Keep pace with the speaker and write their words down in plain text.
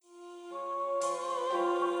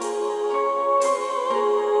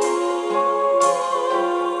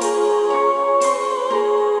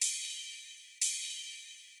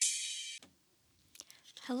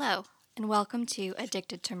welcome to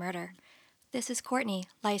Addicted to Murder. This is Cortney,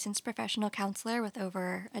 licensed professional counselor with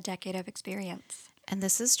over a decade of experience. And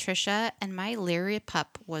this is Trisha, and my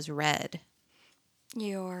Lyra-pup was red.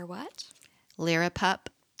 Your what? Lyra-pup.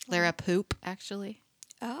 Lyra-poop, actually.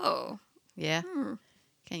 Oh. Yeah.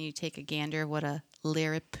 Can you take a gander what a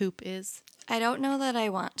Lyra-poop is? I don't know that I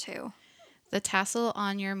want to. The tassel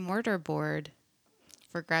on your mortar board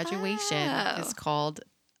for graduation is called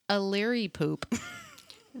a Lyra-poop.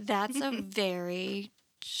 That's a very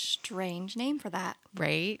strange name for that.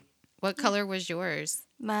 Right? What color was yours?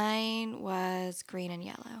 Mine was green and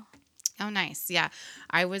yellow. Oh, nice. Yeah.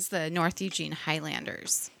 I was the North Eugene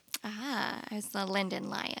Highlanders. I was the Linden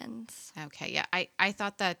Lions. Okay. Yeah. I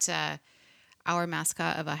thought that our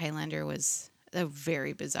mascot of a Highlander was a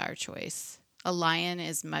very bizarre choice. A lion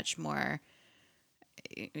is much more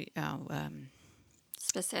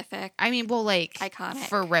Specific. I mean, well, like Iconic.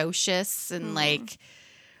 ferocious and like,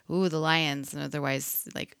 ooh, the lions. And otherwise,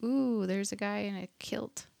 like, ooh, there's a guy in a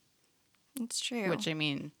kilt. It's true. Which, I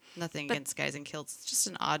mean, nothing against guys in kilts. It's just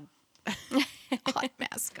an odd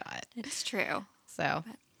mascot. It's true. So,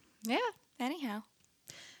 yeah. Anyhow.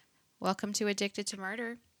 Welcome to Addicted to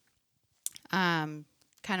Murder. Kind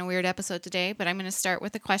of weird episode today, but I'm going to start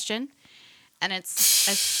with a question. And it's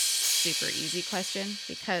a super easy question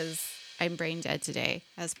because I'm brain dead today,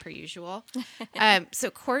 as per usual.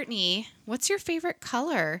 So, Cortney, what's your favorite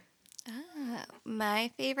color?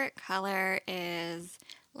 My favorite color is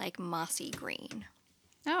like mossy green.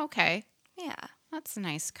 Oh, okay. Yeah. That's a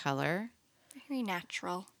nice color. Very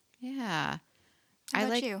natural. Yeah. How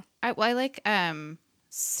about you? I like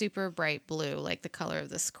super bright blue, like the color of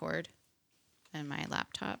this cord in my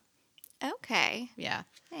laptop. Okay. Yeah.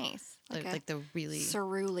 Nice. Like the really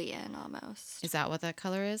cerulean almost. Is that what that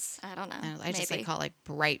color is? I don't know. I just like call it like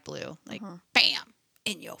bright blue. Like bam!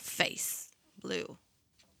 In your face. Blue.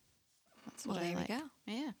 That's what I like. There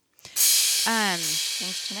we go. Yeah.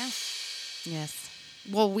 Things to know. Yes.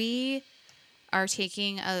 Well, we are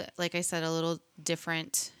taking like I said, a little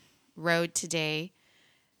different road today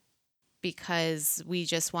because we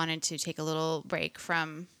just wanted to take a little break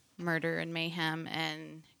from murder and mayhem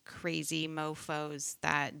and crazy mofos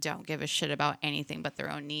that don't give a shit about anything but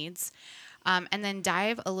their own needs. And then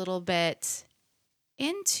dive a little bit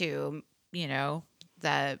into,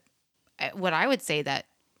 what I would say that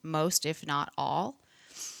most, if not all,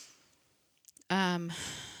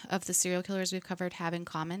 of the serial killers we've covered have in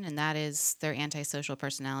common, and that is their antisocial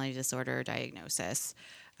personality disorder diagnosis,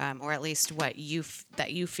 or at least what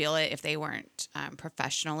that you feel it if they weren't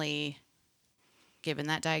professionally given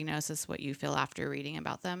that diagnosis, what you feel after reading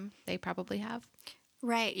about them they probably have.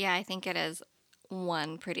 Right. Yeah, I think it is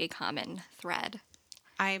one pretty common thread.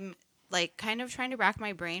 I'm like kind of trying to rack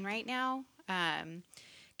my brain right now.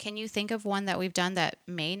 Can you think of one that we've done that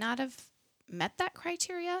may not have met that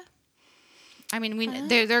criteria? I mean,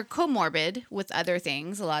 they're comorbid with other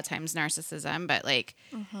things, a lot of times narcissism, but like,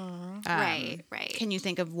 Right. Can you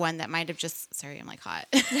think of one that might have just, sorry, I'm like hot.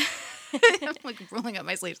 I'm like rolling up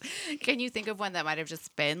my sleeves. Can you think of one that might have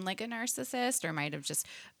just been like a narcissist or might have just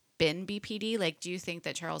been BPD? Like, do you think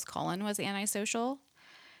that Charles Cullen was antisocial?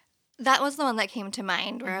 That was the one that came to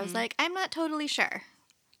mind where I was like, I'm not totally sure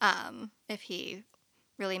if he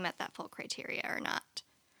really met that full criteria or not.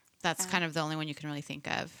 That's kind of the only one you can really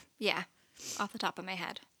think of. Yeah, off the top of my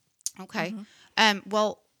head. Okay.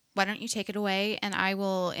 Well, why don't you take it away and I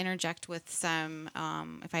will interject with some,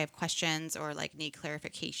 if I have questions or like need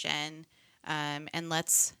clarification, and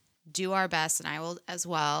let's do our best, and I will as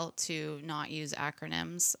well, to not use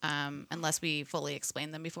acronyms unless we fully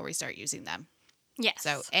explain them before we start using them. Yes.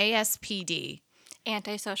 So ASPD.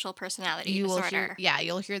 Antisocial personality disorder.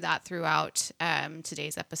 You'll hear that throughout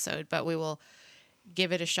today's episode, but we will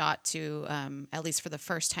give it a shot to, at least for the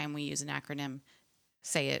first time we use an acronym,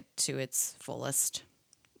 say it to its fullest.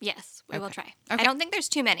 Yes, we will try. Okay. I don't think there's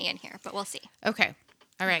too many in here, but we'll see. Okay.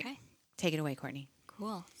 All right. Okay. Take it away, Cortney.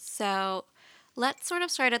 Cool. So let's sort of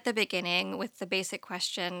start at the beginning with the basic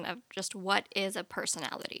question of just what is a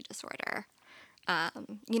personality disorder?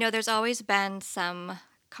 There's always been some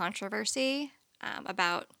controversy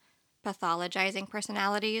about pathologizing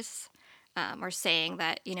personalities or saying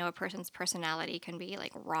that, a person's personality can be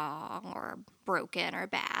like wrong or broken or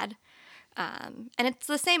bad. And it's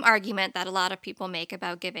the same argument that a lot of people make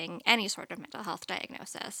about giving any sort of mental health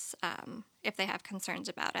diagnosis if they have concerns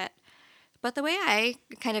about it. But the way I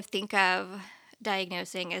kind of think of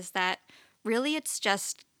diagnosing is that really it's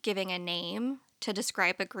just giving a name to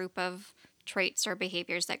describe a group of traits or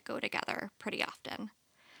behaviors that go together pretty often.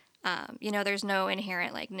 There's no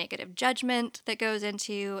inherent like negative judgment that goes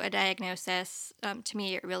into a diagnosis. To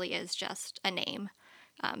me, it really is just a name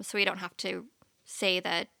So we don't have to say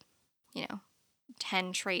that,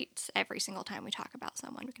 10 traits every single time we talk about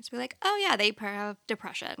someone. We can just be like, oh, yeah, they have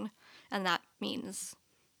depression, and that means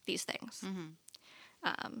these things.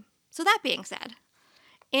 So that being said,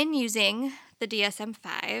 in using the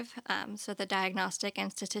DSM-5, so the Diagnostic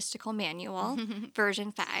and Statistical Manual,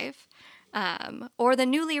 version 5, or the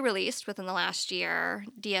newly released within the last year,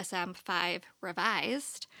 DSM-5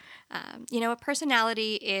 revised, a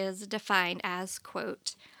personality is defined as,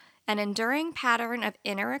 quote, an enduring pattern of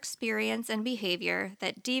inner experience and behavior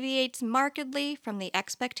that deviates markedly from the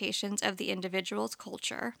expectations of the individual's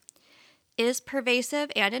culture, is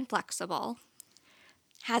pervasive and inflexible,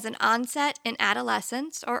 has an onset in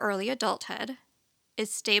adolescence or early adulthood,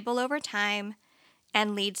 is stable over time,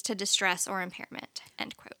 and leads to distress or impairment,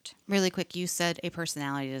 end quote. Really quick, you said a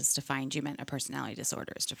personality is defined. You meant a personality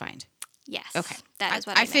disorder is defined. Yes. Okay. That is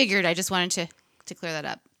what I meant. figured. I just wanted to clear that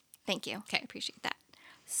up. Thank you. Okay. I appreciate that.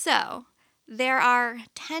 So, there are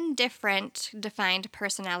 10 different defined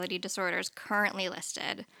personality disorders currently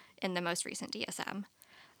listed in the most recent DSM.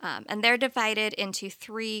 And they're divided into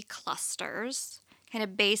 3 clusters, kind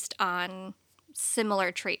of based on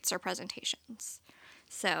similar traits or presentations.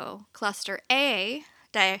 So, cluster A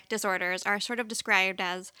disorders are sort of described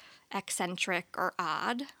as eccentric or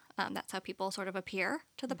odd. That's how people sort of appear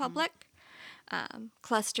to the public.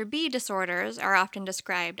 Cluster B disorders are often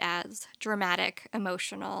described as dramatic,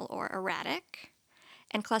 emotional, or erratic.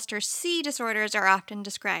 And cluster C disorders are often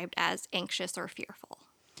described as anxious or fearful.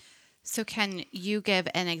 So can you give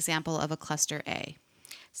an example of a cluster A?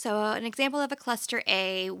 So an example of a cluster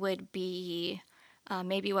A would be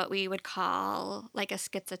maybe what we would call like a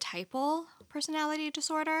schizotypal personality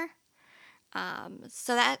disorder.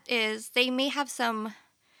 So that is, they may have some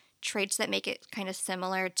traits that make it kind of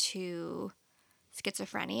similar to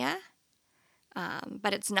schizophrenia,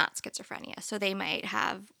 but it's not schizophrenia. So they might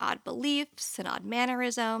have odd beliefs and odd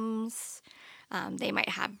mannerisms. They might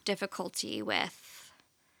have difficulty with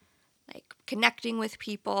like connecting with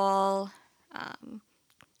people,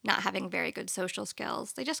 not having very good social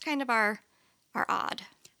skills. They just kind of are odd.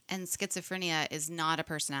 And schizophrenia is not a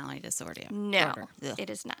personality disorder. No, it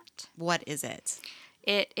is not. What is it?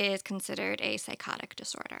 It is considered a psychotic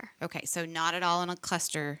disorder. Okay, so not at all in a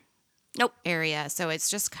cluster Nope. area. So it's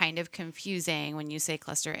just kind of confusing when you say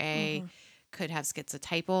cluster A could have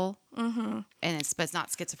schizotypal, but it's not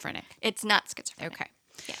schizophrenic. It's not schizophrenic. Okay.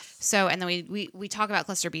 Yes. So, and then we talk about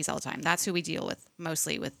cluster Bs all the time. That's who we deal with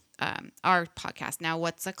mostly with our podcast. Now,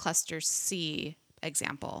 what's a cluster C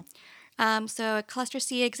example? So a cluster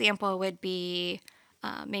C example would be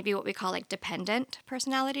maybe what we call like dependent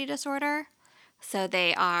personality disorder. So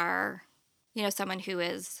they are, someone who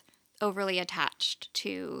is overly attached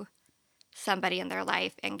to somebody in their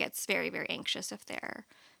life and gets very, very anxious if they're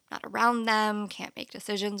not around them, can't make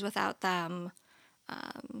decisions without them,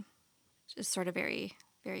 just sort of very,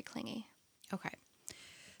 very clingy. Okay.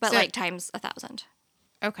 But So- like times 1,000.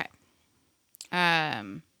 Okay.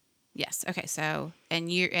 Yes. Okay. So,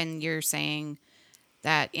 and you're saying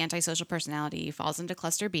that antisocial personality falls into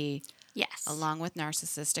cluster B, Yes. along with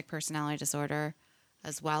narcissistic personality disorder,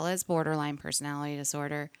 as well as borderline personality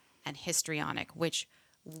disorder and histrionic, which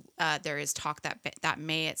there is talk that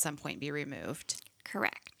may at some point be removed.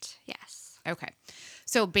 Correct. Yes. Okay.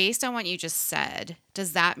 So based on what you just said,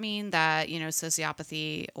 does that mean that,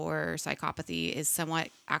 sociopathy or psychopathy is somewhat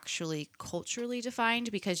actually culturally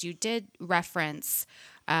defined? Because you did reference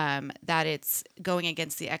that it's going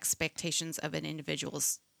against the expectations of an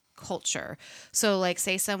individual's culture. So like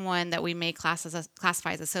say someone that we may classify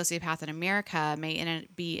as a sociopath in America may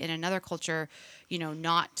be in another culture,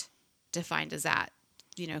 not defined as that.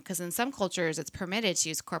 Because in some cultures it's permitted to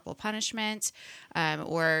use corporal punishment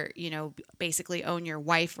or, basically own your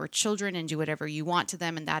wife or children and do whatever you want to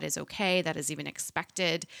them. And that is okay. That is even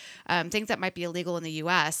expected. Things that might be illegal in the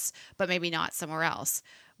U.S., but maybe not somewhere else.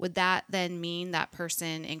 Would that then mean that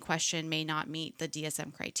person in question may not meet the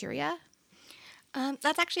DSM criteria?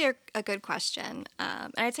 That's actually a good question.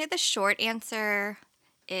 And I'd say the short answer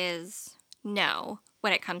is no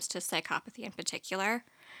when it comes to psychopathy in particular.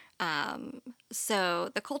 So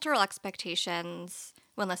the cultural expectations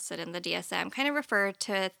when listed in the DSM kind of refer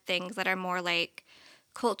to things that are more like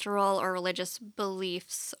cultural or religious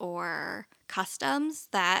beliefs or customs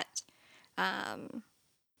that,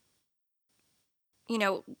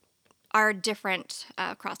 are different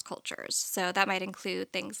across cultures. So that might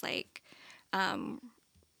include things like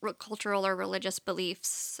cultural or religious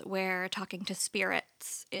beliefs where talking to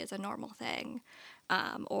spirits is a normal thing,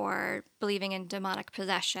 or believing in demonic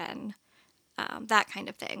possession, that kind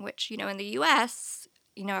of thing, which, in the U.S.,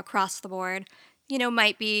 across the board,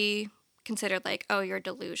 might be considered like, oh, you're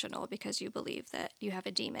delusional because you believe that you have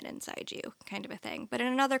a demon inside you, kind of a thing. But in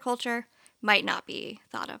another culture, might not be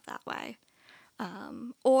thought of that way.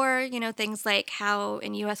 Or, things like how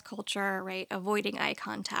in US culture, right, avoiding eye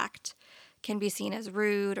contact can be seen as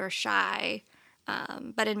rude or shy.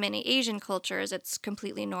 But in many Asian cultures, it's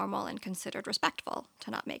completely normal and considered respectful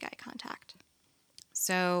to not make eye contact.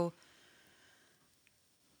 So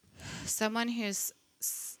someone who's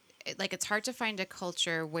like, it's hard to find a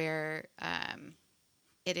culture where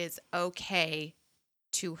it is okay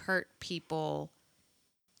to hurt people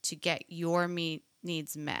to get your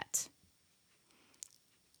needs met.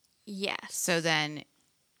 Yes. So then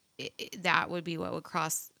that would be what would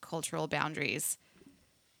cross cultural boundaries,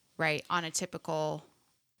 right? In a typical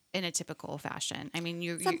fashion. I mean,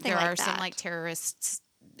 there like are some that. like terrorists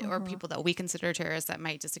or people that we consider terrorists that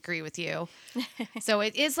might disagree with you. So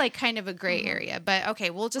it is like kind of a gray area. But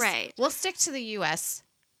okay, we'll stick to the U.S.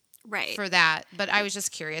 Right. for that. But I was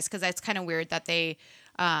just curious because that's kind of weird that they,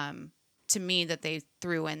 to me, that they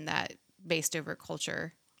threw in that based over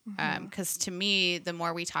culture. Because to me, the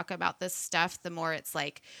more we talk about this stuff, the more it's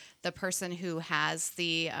like the person who has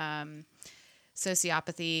the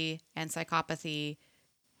sociopathy and psychopathy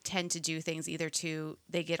tend to do things either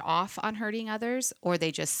they get off on hurting others, or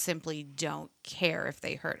they just simply don't care if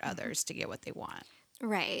they hurt others to get what they want.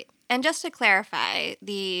 Right. And just to clarify,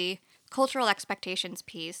 the cultural expectations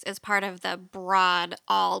piece is part of the broad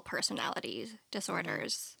all personality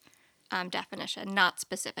disorders definition, not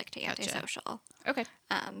specific to antisocial. Okay.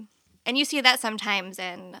 And you see that sometimes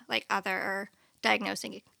in like other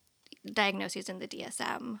diagnoses in the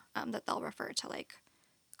DSM that they'll refer to like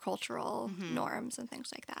cultural norms and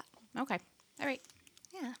things like that. Okay. All right.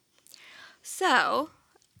 Yeah. So,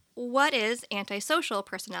 what is antisocial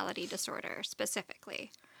personality disorder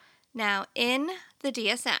specifically? Now, in the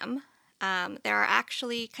DSM, there are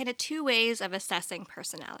actually kind of two ways of assessing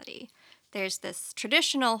personality. There's this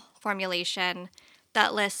traditional formulation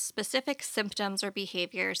that lists specific symptoms or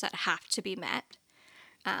behaviors that have to be met.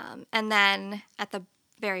 And then at the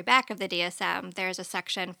very back of the DSM, there's a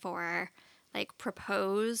section for like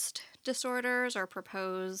proposed disorders or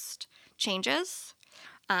proposed changes.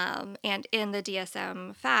 And in the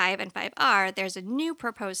DSM-5 and 5R, there's a new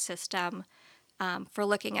proposed system for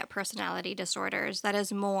looking at personality disorders that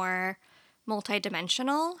is more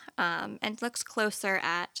multidimensional and looks closer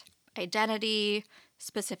at identity,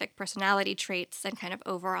 specific personality traits, and kind of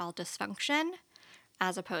overall dysfunction,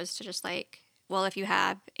 as opposed to just like, well, if you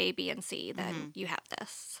have A, B, and C, then you have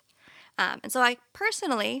this. And so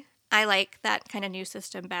I like that kind of new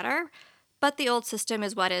system better, but the old system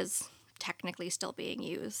is what is technically still being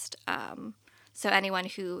used. So anyone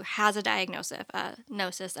who has a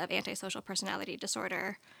diagnosis of antisocial personality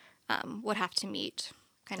disorder would have to meet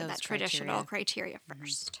kind of that traditional criteria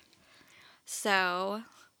first. So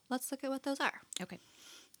let's look at what those are. Okay.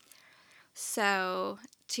 So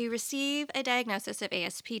to receive a diagnosis of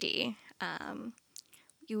ASPD,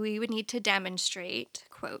 we would need to demonstrate,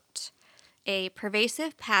 quote, a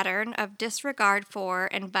pervasive pattern of disregard for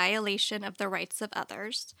and violation of the rights of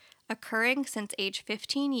others occurring since age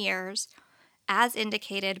 15 years as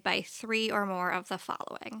indicated by 3 or more of the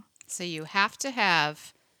following. So you have to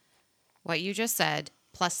have what you just said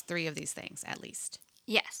plus 3 of these things at least.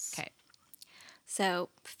 Yes. Okay. So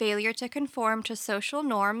failure to conform to social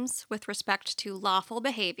norms with respect to lawful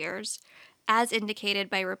behaviors as indicated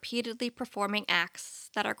by repeatedly performing acts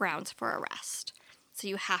that are grounds for arrest. So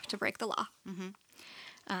you have to break the law.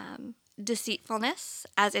 Deceitfulness,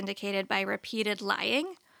 as indicated by repeated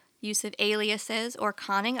lying, use of aliases, or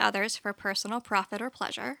conning others for personal profit or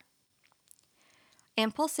pleasure.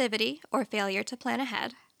 Impulsivity, or failure to plan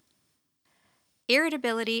ahead.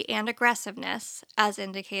 Irritability and aggressiveness, as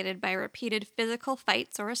indicated by repeated physical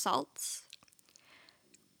fights or assaults.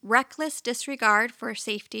 Reckless disregard for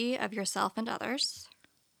safety of yourself and others.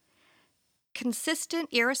 Consistent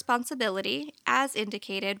irresponsibility, as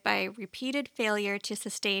indicated by repeated failure to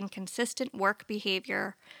sustain consistent work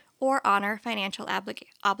behavior or honor financial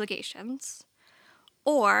obligations.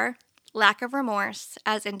 Or lack of remorse,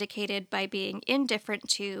 as indicated by being indifferent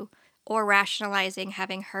to or rationalizing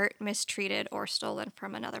having hurt, mistreated, or stolen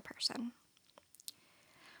from another person.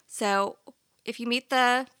 So if you meet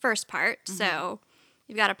the first part, so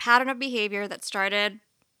you've got a pattern of behavior that started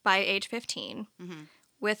by age 15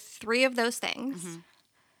 with 3 of those things,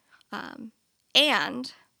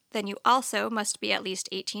 and then you also must be at least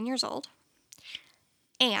 18 years old,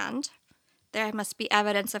 and there must be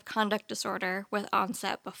evidence of conduct disorder with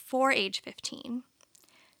onset before age 15,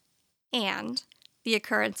 and the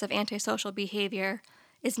occurrence of antisocial behavior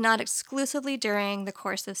is not exclusively during the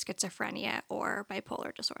course of schizophrenia or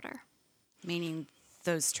bipolar disorder. Meaning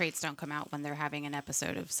those traits don't come out when they're having an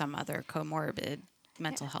episode of some other comorbid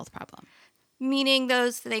mental health problem. Meaning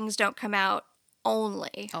those things don't come out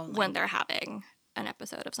only Only. when they're having an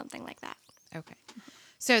episode of something like that. Okay.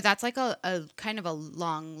 So that's like a kind of a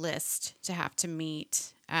long list to have to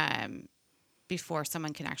meet before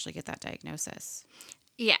someone can actually get that diagnosis.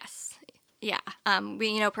 Yes. Yeah.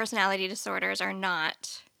 Personality disorders are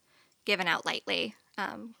not given out lightly.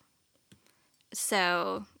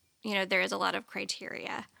 So, there is a lot of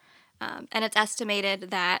criteria. And it's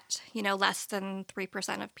estimated that, less than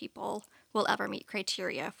 3% of people will ever meet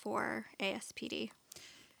criteria for ASPD.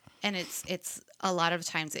 And it's a lot of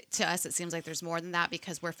times, to us, it seems like there's more than that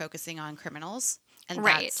because we're focusing on criminals. And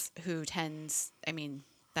Right. that's who tends,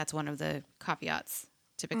 that's one of the caveats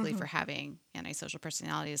typically for having antisocial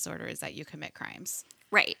personality disorder is that you commit crimes.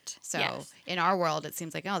 Right. So yes. in our world, it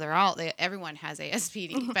seems like, everyone has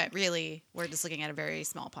ASPD, but really we're just looking at a very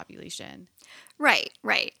small population. Right.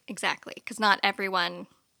 Exactly. Because not everyone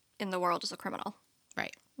in the world is a criminal.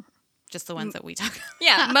 Right. Just the ones that we talk about.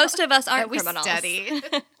 Yeah. Most of us aren't that we criminals. study.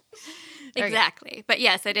 Exactly. Okay. But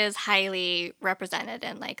yes, it is highly represented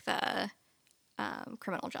in like the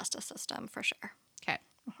criminal justice system for sure. Okay.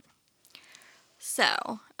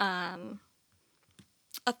 So,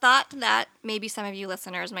 a thought that maybe some of you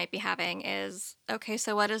listeners might be having is, okay,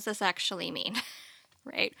 so what does this actually mean?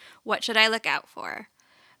 Right? What should I look out for?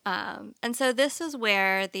 And so this is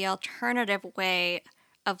where the alternative way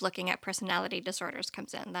of looking at personality disorders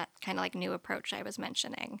comes in, that kind of like new approach I was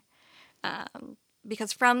mentioning.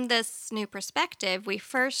 Because from this new perspective, we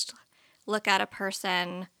first look at a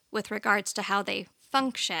person with regards to how they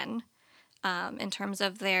function in terms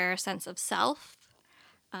of their sense of self,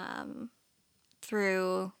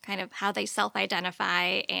 through kind of how they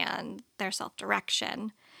self-identify and their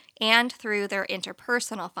self-direction, and through their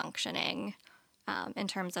interpersonal functioning in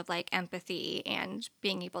terms of like empathy and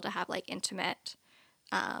being able to have like intimate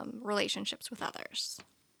relationships with others.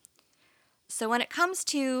 So when it comes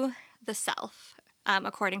to the self,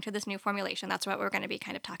 according to this new formulation, that's what we're going to be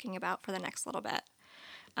kind of talking about for the next little bit.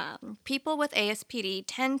 People with ASPD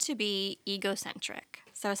tend to be egocentric.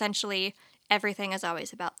 So essentially, everything is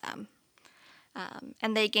always about them.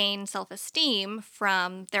 And they gain self-esteem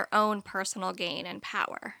from their own personal gain and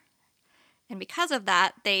power. And because of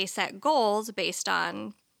that, they set goals based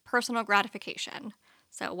on personal gratification.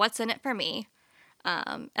 So what's in it for me?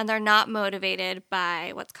 And they're not motivated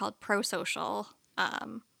by what's called prosocial,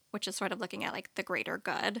 which is sort of looking at like the greater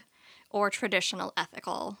good, or traditional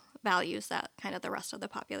ethical values that kind of the rest of the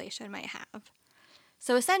population might have.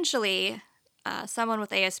 So essentially, someone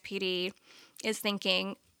with ASPD is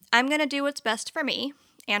thinking, I'm going to do what's best for me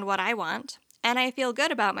and what I want, and I feel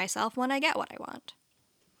good about myself when I get what I want.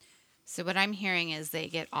 So what I'm hearing is they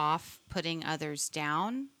get off putting others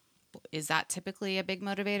down. Is that typically a big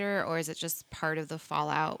motivator, or is it just part of the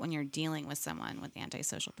fallout when you're dealing with someone with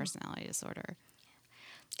antisocial personality disorder?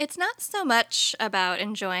 It's not so much about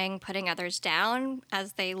enjoying putting others down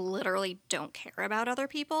as they literally don't care about other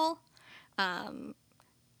people.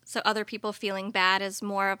 So other people feeling bad is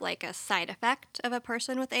more of like a side effect of a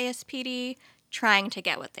person with ASPD trying to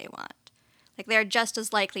get what they want. Like they're just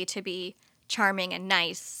as likely to be charming and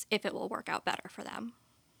nice if it will work out better for them.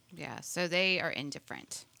 Yeah, so they are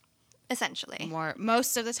indifferent. Essentially.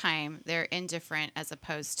 Most of the time, they're indifferent as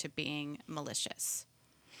opposed to being malicious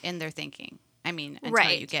in their thinking.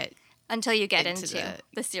 Until you get into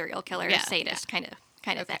the serial killer sadist kind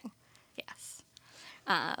of thing. Yes.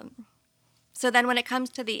 So then when it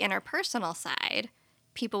comes to the interpersonal side,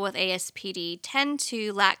 people with ASPD tend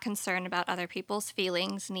to lack concern about other people's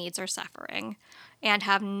feelings, needs, or suffering, and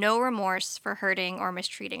have no remorse for hurting or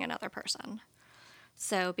mistreating another person.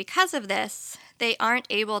 So because of this, they aren't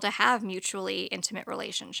able to have mutually intimate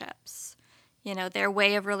relationships. Their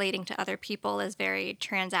way of relating to other people is very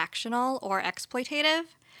transactional or exploitative,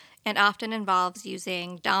 and often involves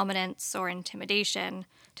using dominance or intimidation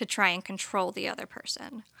to try and control the other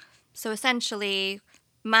person. So essentially,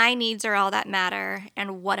 my needs are all that matter,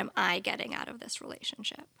 and what am I getting out of this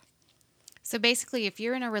relationship? So basically, if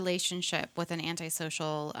you're in a relationship with an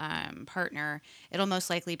antisocial partner, it'll most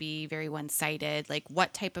likely be very one-sided. Like,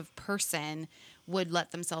 what type of person would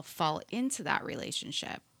let themselves fall into that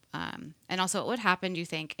relationship? And also, what would happen, do you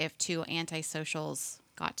think, if two antisocials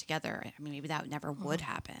got together? Maybe that never would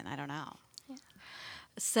happen. I don't know. Yeah.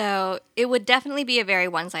 So it would definitely be a very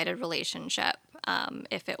one-sided relationship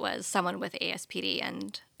if it was someone with ASPD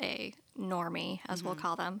and a normie, as we'll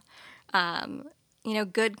call them.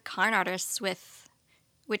 Good con artists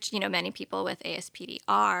which many people with ASPD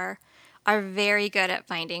are are very good at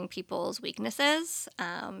finding people's weaknesses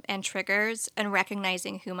and triggers and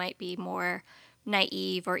recognizing who might be more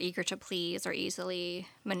naive or eager to please or easily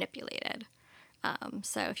manipulated.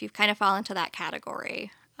 So if you kind of fall into that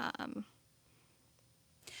category,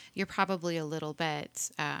 You're probably a little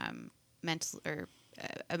bit mental or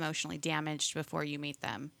emotionally damaged before you meet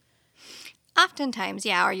them. oftentimes,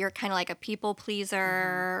 yeah, or you're kind of like a people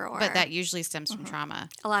pleaser, or But that usually stems from trauma.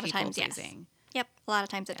 a lot of people times, yes. pleasing. Yep, a lot of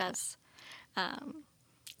times it does.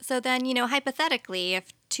 So then, hypothetically,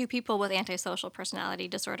 if two people with antisocial personality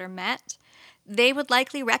disorder met, they would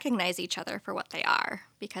likely recognize each other for what they are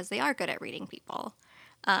because they are good at reading people.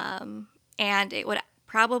 And it would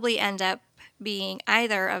probably end up being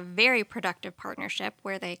either a very productive partnership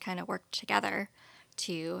where they kind of work together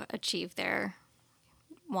to achieve their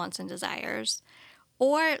wants and desires,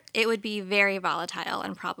 or it would be very volatile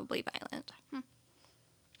and probably violent.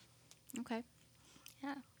 Okay.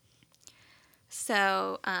 Yeah.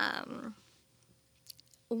 So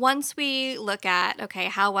once we look at, okay,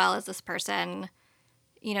 how well is this person,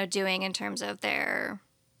 doing in terms of their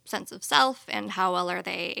sense of self and how well are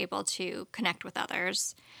they able to connect with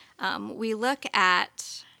others, we look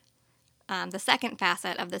at the second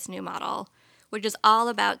facet of this new model, which is all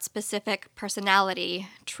about specific personality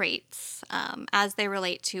traits as they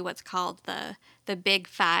relate to what's called the Big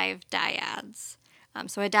Five dyads.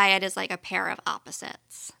 So a dyad is like a pair of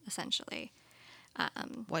opposites, essentially.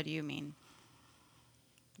 What do you mean?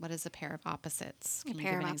 What is a pair of opposites? Can you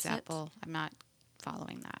pair give of an opposites? example? I'm not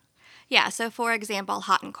following that. Yeah, so for example,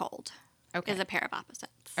 hot and cold Okay. is a pair of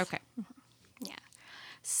opposites. Okay. Yeah.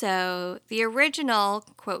 So the original,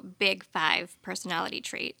 quote, Big Five personality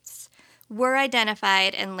traits were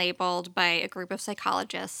identified and labeled by a group of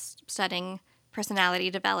psychologists studying personality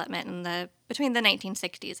development between the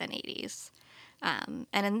 1960s and 80s. And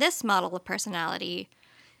in this model of personality,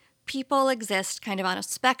 people exist kind of on a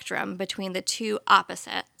spectrum between the two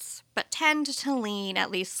opposites, but tend to lean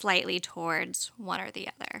at least slightly towards one or the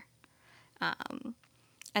other.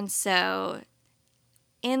 And so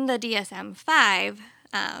in the DSM-5,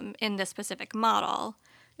 in this specific model,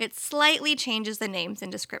 it slightly changes the names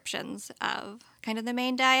and descriptions of kind of the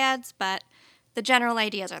main dyads, but the general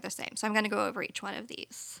ideas are the same. So I'm going to go over each one of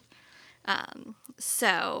these.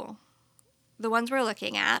 So the ones we're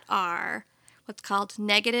looking at are what's called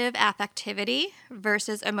negative affectivity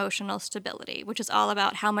versus emotional stability, which is all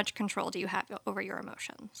about how much control do you have over your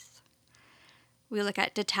emotions. We look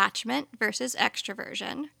at detachment versus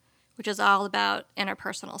extroversion, which is all about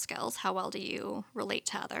interpersonal skills. How well do you relate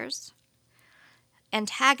to others?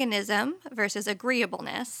 Antagonism versus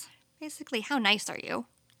agreeableness. Basically, how nice are you?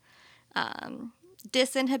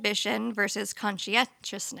 Disinhibition versus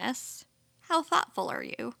conscientiousness. How thoughtful are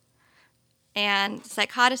you? And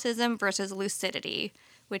psychoticism versus lucidity,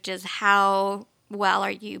 which is how well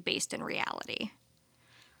are you based in reality.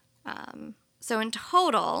 So in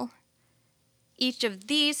total, each of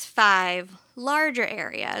these 5 larger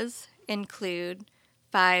areas include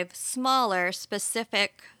 5 smaller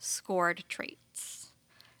specific scored traits.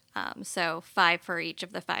 So 5 for each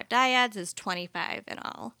of the 5 dyads is 25 in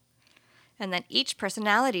all. And then each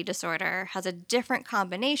personality disorder has a different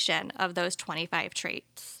combination of those 25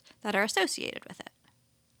 traits that are associated with it.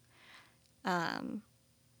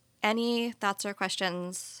 Any thoughts or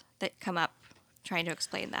questions that come up trying to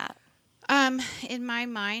explain that? In my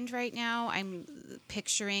mind right now, I'm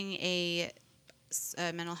picturing a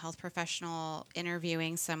mental health professional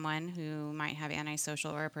interviewing someone who might have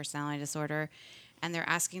antisocial or a personality disorder, and they're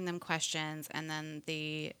asking them questions, and then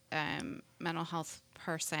the mental health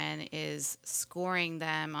person is scoring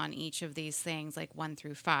them on each of these things, like 1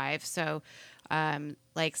 through 5. So,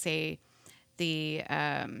 like say the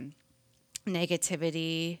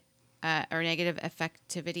negativity or negative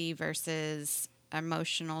affectivity versus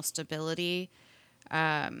emotional stability.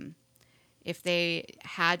 If they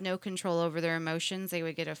had no control over their emotions, they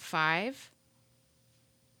would get a 5.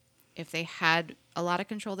 If they had a lot of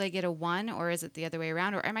control, they get a 1, or is it the other way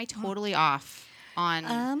around? Or am I totally off on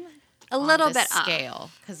A little this bit off.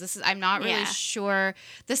 scale? Because I'm not really Yeah. sure.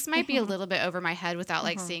 This might be a little bit over my head without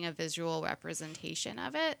like seeing a visual representation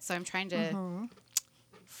of it. So I'm trying to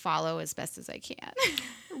follow as best as I can.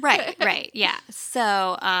 Right, yeah.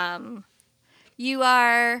 So you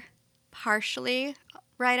are partially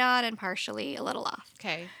right on and partially a little off.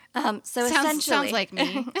 Okay. So Sounds essentially, like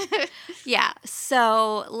me. yeah.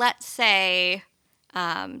 So let's say,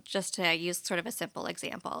 just to use sort of a simple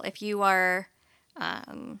example, if you are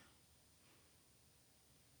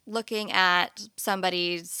looking at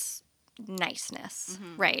somebody's niceness,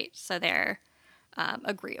 right? So they're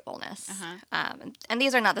agreeableness. And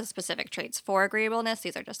these are not the specific traits for agreeableness.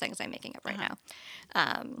 These are just things I'm making up right now.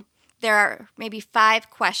 There are maybe 5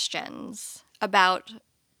 questions about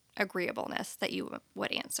agreeableness that you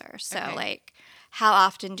would answer. So, like, how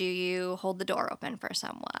often do you hold the door open for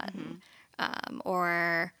someone?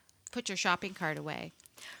 Or Put your shopping cart away.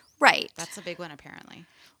 right. That's a big one, apparently.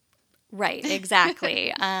 Right,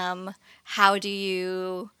 exactly. How do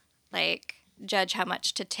you, like, judge how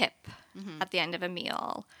much to tip at the end of a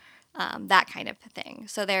meal? That kind of thing.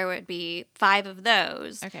 So there would be 5 of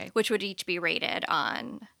those, which would each be rated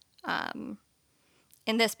on,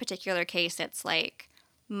 in this particular case, it's like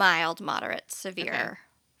mild, moderate, severe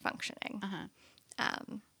functioning.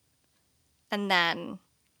 And then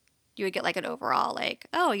you would get like an overall, like,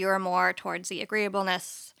 oh, you're more towards the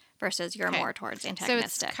agreeableness versus you're more towards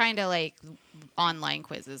antagonistic. So it's kind of like online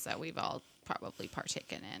quizzes that we've all probably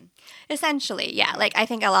partaken in. Essentially, yeah. Like, I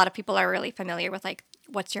think a lot of people are really familiar with, like,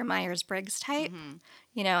 what's your Myers-Briggs type?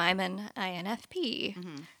 You know, I'm an INFP.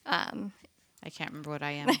 I can't remember what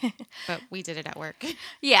I am, but we did it at work.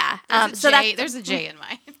 Yeah. There's a J in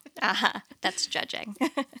mine. That's judging,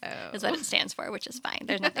 is what it stands for, which is fine.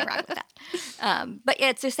 There's nothing wrong with that. But yeah,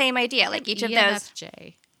 it's the same idea. Like, each of those.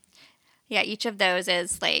 ENFJ. Yeah, each of those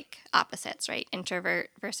is like opposites, right?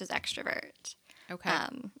 Introvert versus extrovert. Okay.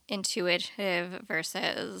 Intuitive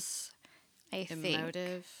versus, I think.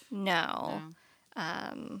 Emotive? No.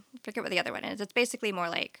 Forget what the other one is. It's basically more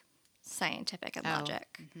like scientific and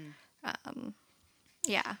logic.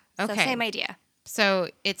 Yeah. So same idea. So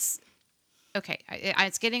it's okay.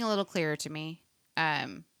 It's getting a little clearer to me.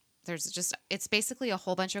 It's basically a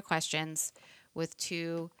whole bunch of questions with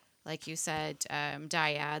 2, like you said,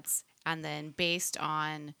 dyads, and then based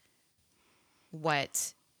on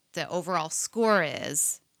what the overall score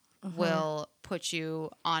is, will put you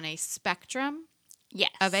on a spectrum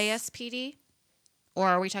of ASPD? Or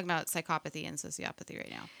are we talking about psychopathy and sociopathy right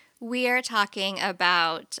now? We are talking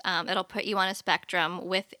about, it'll put you on a spectrum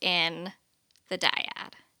within the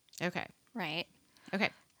dyad. Okay. Right? Okay.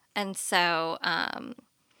 And so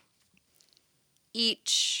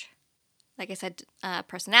each, like I said,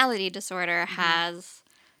 personality disorder has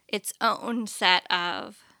its own set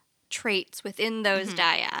of traits within those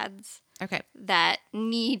dyads that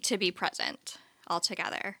need to be present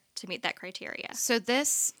altogether to meet that criteria. So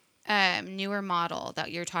this newer model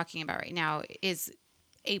that you're talking about right now is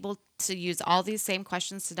able to use all these same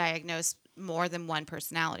questions to diagnose more than one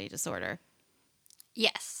personality disorder.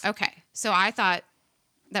 Yes. Okay. So I thought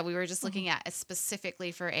that we were just looking at it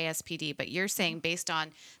specifically for ASPD, but you're saying based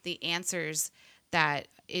on the answers that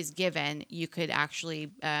is given, you could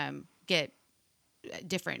actually get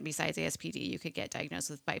different besides ASPD. You could get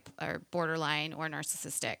diagnosed with or borderline or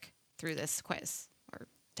narcissistic through this quiz or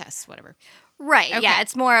test, whatever. Right. Okay. Yeah.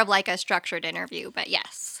 It's more of like a structured interview, but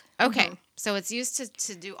yes. Okay. So it's used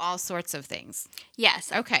to do all sorts of things.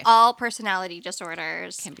 Yes. Okay. All personality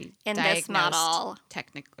disorders can be in this model.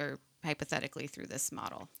 Or hypothetically through this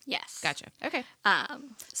model. Yes. Gotcha. Okay.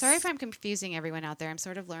 Sorry if I'm confusing everyone out there. I'm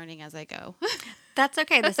sort of learning as I go. That's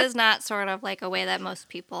okay. This is not sort of like a way that most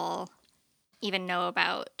people even know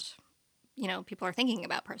about, people are thinking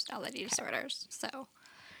about personality disorders. So,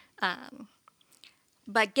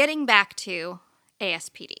 but getting back to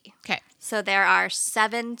ASPD. Okay. So there are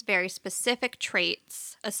 7 very specific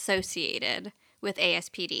traits associated with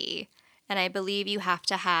ASPD. And I believe you have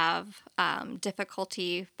to have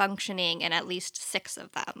difficulty functioning in at least 6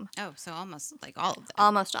 of them. Oh, so almost like all of them.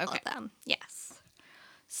 Almost all of them, yes.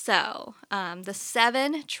 So the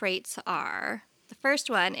 7 traits are, the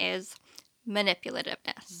first one is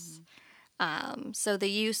manipulativeness. So the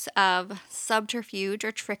use of subterfuge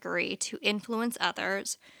or trickery to influence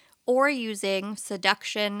others, or using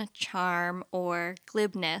seduction, charm, or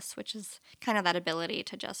glibness, which is kind of that ability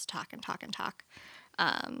to just talk and talk and talk,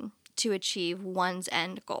 to achieve one's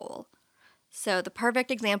end goal. So the perfect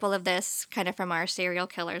example of this, kind of from our serial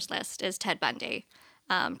killers list, is Ted Bundy,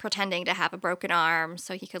 pretending to have a broken arm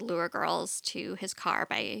so he could lure girls to his car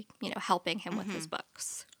by, helping him with his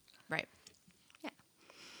books. Right.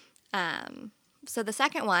 Yeah. So the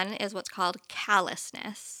second one is what's called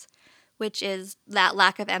callousness, which is that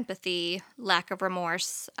lack of empathy, lack of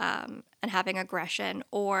remorse, and having aggression,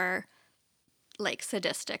 or like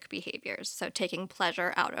sadistic behaviors, so taking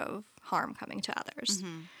pleasure out of harm coming to others.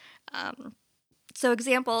 So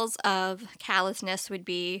examples of callousness would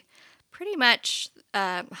be pretty much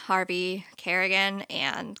Harvey Kerrigan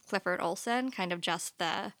and Clifford Olson, kind of just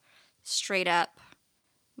the straight up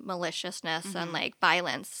maliciousness and like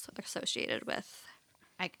violence associated with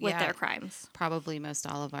their crimes. Probably most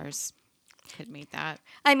all of ours could meet that.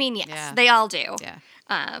 I mean, yes, they all do. Yeah.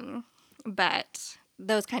 but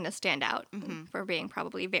those kind of stand out for being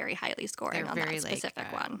probably very highly scoring They're on very that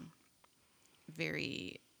specific one.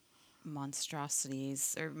 very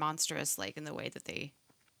monstrosities or monstrous, like in the way that they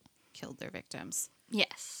killed their victims.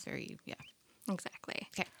 Yes, Very, yeah. exactly.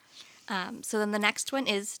 Okay. So then the next one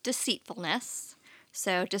is deceitfulness.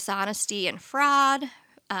 So dishonesty and fraud,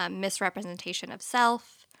 misrepresentation of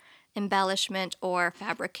self, embellishment or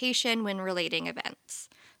fabrication when relating events.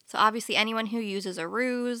 So obviously anyone who uses a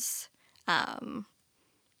ruse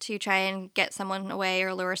to try and get someone away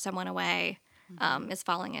or lure someone away is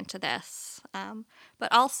falling into this.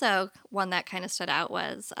 But also one that kind of stood out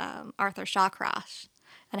was Arthur Shawcross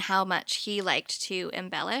and how much he liked to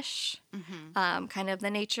embellish kind of the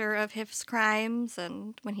nature of his crimes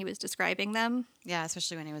and when he was describing them. Yeah,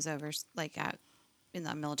 especially when he was over, like, in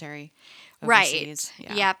the military overseas. Right.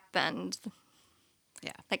 Yeah. Yep. And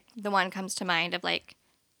Yeah. like the one comes to mind of like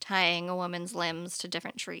tying a woman's limbs to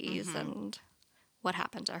different trees and what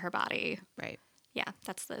happened to her body. Right. Yeah,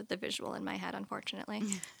 that's the visual in my head, unfortunately.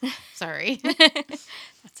 Sorry.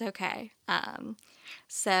 That's okay.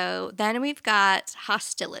 So then we've got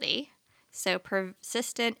hostility. So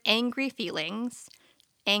persistent angry feelings,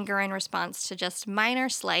 anger in response to just minor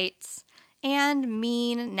slights, and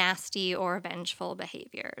mean, nasty, or vengeful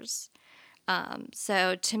behaviors.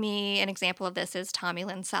 So to me, an example of this is Tommy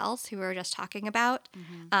Lynn Sells, who we were just talking about,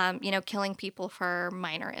 killing people for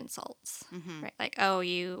minor insults, right? Like, oh,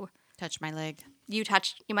 you Touch my leg.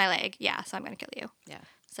 touched my leg. Yeah, so I'm going to kill you. Yeah.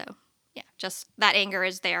 So, yeah, just that anger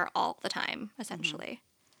is there all the time, essentially.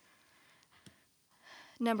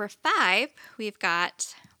 Number 5, we've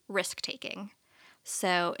got risk taking.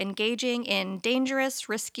 So, engaging in dangerous,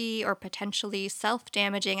 risky, or potentially self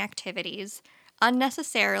damaging activities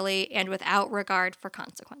unnecessarily and without regard for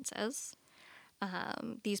consequences.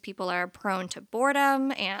 These people are prone to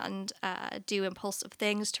boredom and do impulsive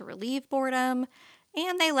things to relieve boredom,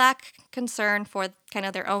 and they lack concern for kind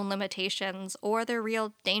of their own limitations or the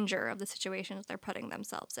real danger of the situations they're putting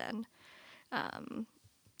themselves in.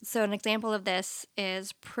 So an example of this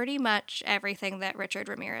is pretty much everything that Richard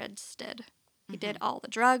Ramirez did. He did all the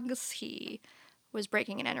drugs, he was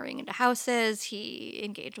breaking and entering into houses, he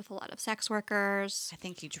engaged with a lot of sex workers. I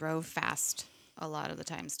think he drove fast a lot of the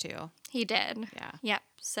times, too. He did. Yeah. Yep.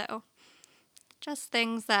 So just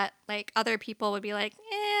things that like other people would be like,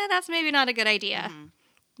 that's maybe not a good idea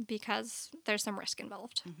because there's some risk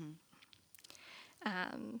involved.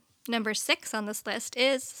 Number 6 on this list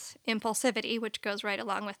is impulsivity, which goes right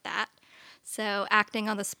along with that. So acting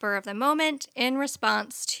on the spur of the moment in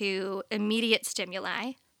response to immediate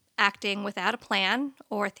stimuli, acting without a plan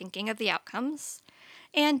or thinking of the outcomes,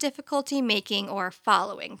 and difficulty making or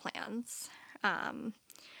following plans.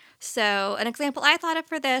 So an example I thought of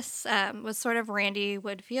for this was sort of Randy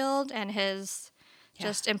Woodfield and his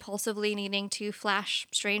just impulsively needing to flash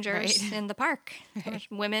strangers in the park, or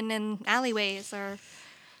women in alleyways, or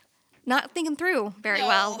not thinking through very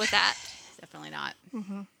well with that. Definitely not.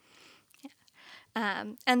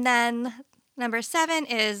 And then number 7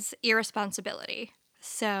 is irresponsibility.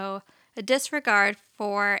 So a disregard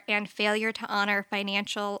for and failure to honor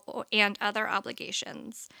financial and other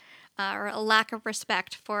obligations, or a lack of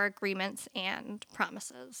respect for agreements and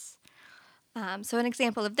promises. So an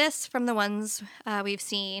example of this from the ones we've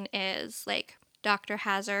seen is like Dr.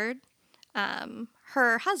 Hazard,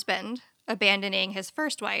 her husband abandoning his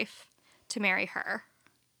first wife to marry her.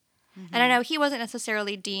 And I know he wasn't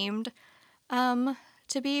necessarily deemed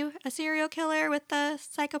to be a serial killer with the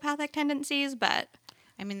psychopathic tendencies, but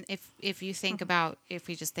I mean, if you think about, if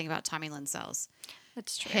we just think about Tommy Lynn Sells,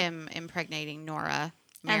 that's true. him impregnating Nora,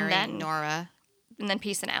 And marrying Nora, and then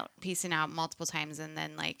peacing out multiple times, and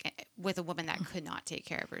then like with a woman that could not take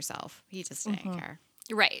care of herself. He just didn't care.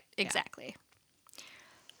 Right, exactly.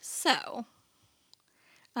 So,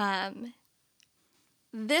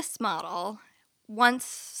 this model, once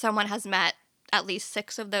someone has met at least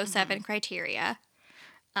 6 of those 7 criteria,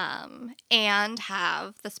 and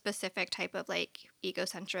have the specific type of like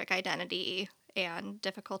egocentric identity and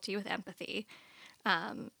difficulty with empathy,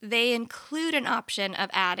 they include an option of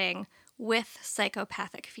adding with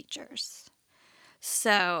psychopathic features.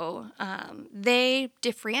 So they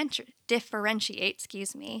differentiate,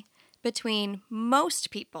 between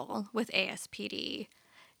most people with ASPD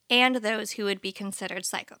and those who would be considered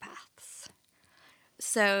psychopaths.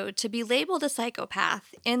 So to be labeled a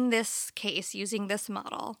psychopath in this case, using this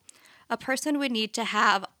model, a person would need to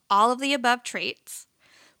have all of the above traits,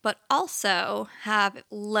 but also have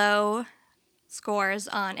low scores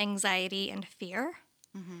on anxiety and fear,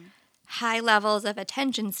 high levels of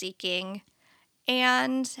attention seeking,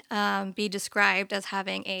 and be described as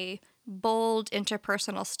having a bold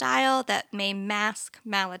interpersonal style that may mask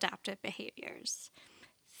maladaptive behaviors.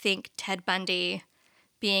 Think Ted Bundy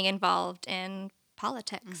being involved in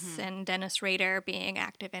politics and Dennis Rader being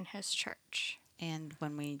active in his church. And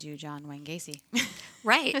when we do John Wayne Gacy.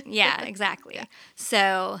 Right. Yeah, exactly. Yeah.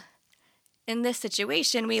 So in this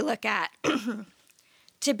situation, we look at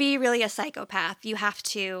to be really a psychopath, you have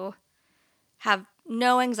to have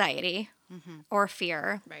no anxiety or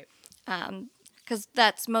fear. Right. Because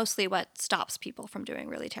that's mostly what stops people from doing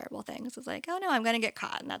really terrible things. It's like, oh no, I'm going to get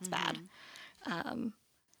caught, and that's bad.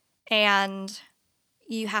 And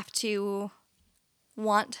you have to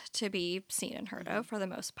want to be seen and heard of for the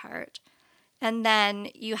most part. And then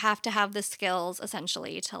you have to have the skills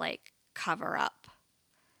essentially to like cover up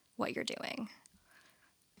what you're doing.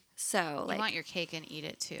 So You want your cake and eat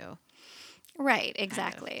it too. right,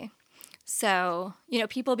 exactly. So,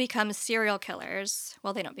 people become serial killers.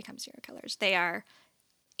 Well, they don't become serial killers. They are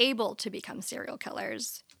able to become serial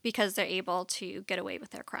killers because they're able to get away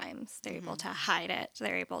with their crimes. They're able to hide it.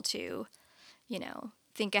 They're able to,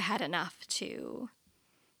 think ahead enough to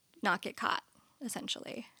not get caught,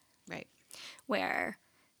 essentially. Right. Where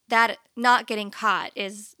that not getting caught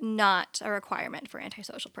is not a requirement for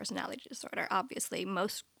antisocial personality disorder. Obviously,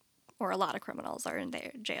 most or a lot of criminals are in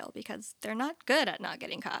their jail because they're not good at not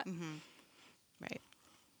getting caught. Right.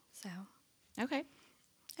 So, Okay.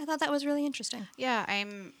 I thought that was really interesting. Yeah,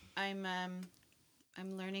 I'm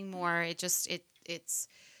learning more. It's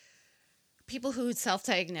people who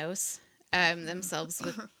self-diagnose themselves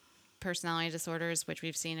with personality disorders, which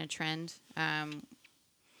we've seen a trend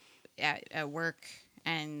at work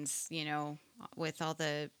and with all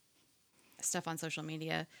the stuff on social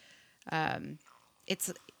media.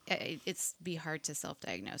 It's be hard to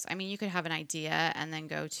self-diagnose. I mean, you could have an idea and then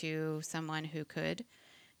go to someone who could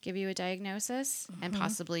give you a diagnosis, and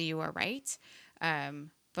possibly you are right.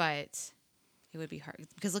 But it would be hard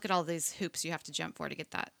because look at all these hoops you have to jump for to get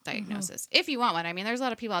that diagnosis. If you want one. I mean, there's a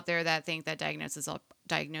lot of people out there that think that diagnoses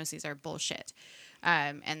are bullshit.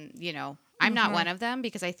 And I'm not one of them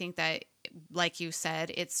because I think that, like you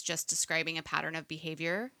said, it's just describing a pattern of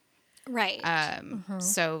behavior. Right.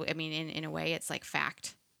 So, I mean, in a way, it's like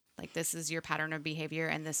fact. Like, this is your pattern of behavior,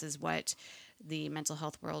 and this is what the mental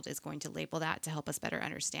health world is going to label that to help us better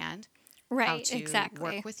understand how to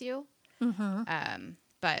work with you.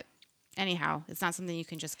 But anyhow, it's not something you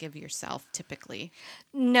can just give yourself typically.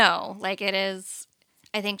 No, like it is,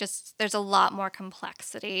 I think just there's a lot more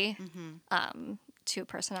complexity to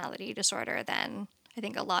personality disorder than I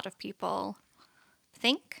think a lot of people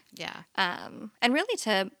think. Yeah. And really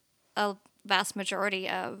to a vast majority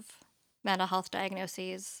of mental health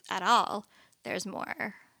diagnoses at all, there's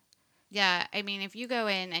more. Yeah, I mean, if you go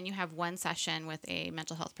in and you have one session with a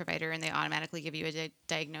mental health provider and they automatically give you a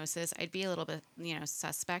diagnosis, I'd be a little bit,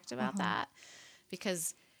 suspect about that.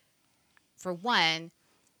 Because, for one,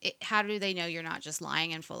 how do they know you're not just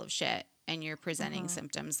lying and full of shit and you're presenting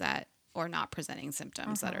symptoms or not presenting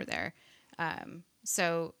symptoms that are there?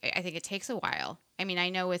 So I think it takes a while. I mean, I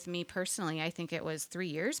know with me personally, I think it was 3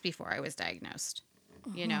 years before I was diagnosed,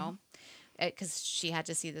 because she had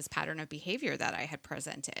to see this pattern of behavior that I had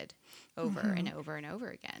presented over and over and over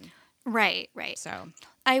again. Right, right. So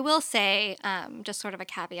I will say, just sort of a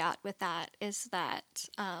caveat with that is that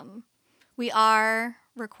we are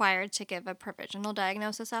required to give a provisional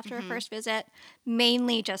diagnosis after a first visit,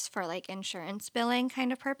 mainly just for like insurance billing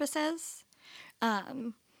kind of purposes.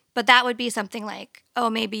 But that would be something like, oh,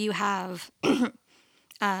 maybe you have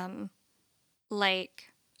like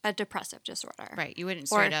a depressive disorder. right, you wouldn't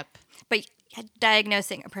straight up. But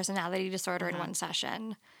diagnosing a personality disorder in one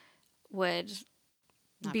session would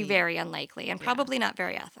be very unlikely and probably not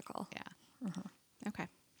very ethical. Yeah. Okay.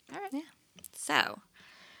 All right. Yeah. So,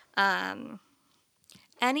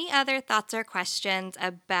 any other thoughts or questions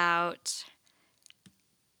about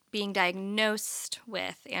being diagnosed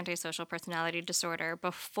with antisocial personality disorder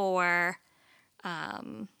before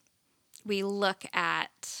we look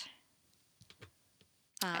at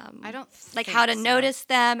I don't like think how to so. notice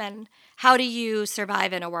them and how do you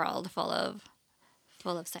survive in a world full of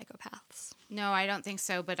psychopaths? No, I don't think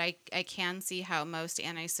so, but I can see how most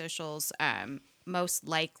antisocials most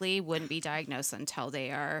likely wouldn't be diagnosed until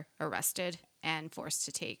they are arrested and forced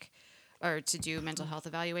to take or to do mental health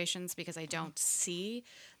evaluations, because I don't see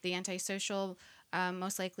the antisocial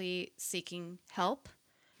most likely seeking help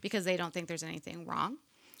because they don't think there's anything wrong.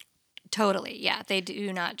 Totally, yeah. They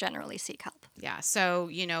do not generally seek help. Yeah, so,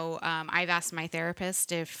 I've asked my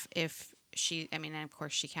therapist if she, I mean, and of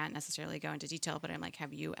course she can't necessarily go into detail, but I'm like,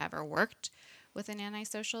 have you ever worked with an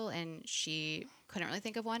antisocial? And she couldn't really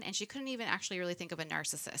think of one, and she couldn't even actually really think of a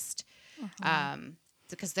narcissist.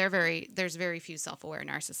 because there's very few self-aware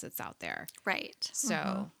narcissists out there. Right.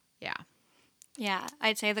 So, yeah. Yeah,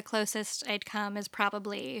 I'd say the closest I'd come is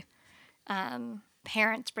probably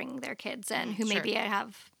parents bringing their kids in who sure. maybe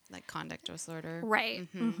have Like conduct disorder. right.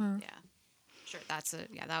 Yeah. Sure.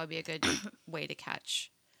 That would be a good way to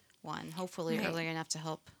catch one. Hopefully Right. early enough to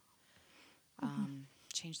help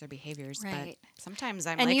change their behaviors. Right. But sometimes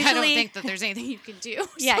I'm And like, I don't usually- think that there's anything you can do.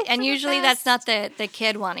 Yeah, So and for the usually that's best. not the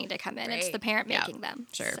kid wanting to come in; it's Right. the parent Yeah. making them.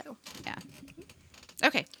 Sure. So. Yeah.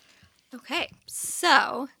 Okay. Okay,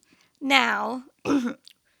 so now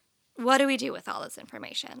what do we do with all this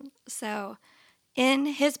information? So, in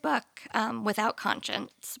his book, Without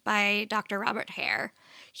Conscience, by Dr. Robert Hare,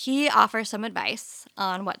 he offers some advice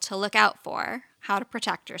on what to look out for, how to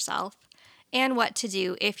protect yourself, and what to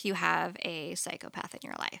do if you have a psychopath in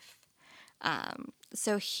your life.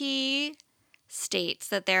 So, he states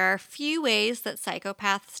that there are a few ways that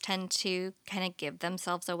psychopaths tend to kind of give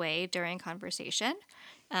themselves away during conversation.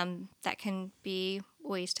 That can be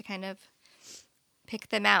ways to kind of pick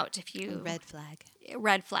them out if you Red flag.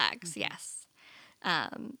 red flags, yes.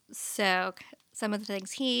 So some of the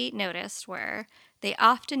things he noticed were they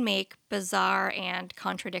often make bizarre and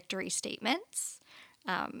contradictory statements.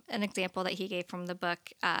 An example that he gave from the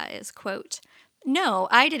book is, quote, "No,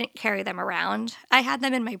 I didn't carry them around. I had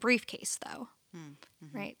them in my briefcase, though."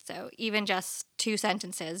 Right? So even just two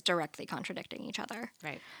sentences directly contradicting each other.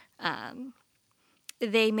 Right.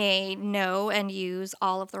 They may know and use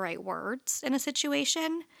all of the right words in a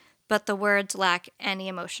situation, but the words lack any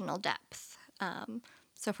emotional depth.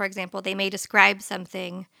 So, for example, they may describe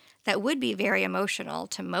something that would be very emotional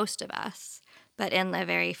to most of us, but in a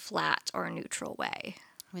very flat or neutral way.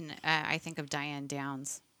 When I think of Diane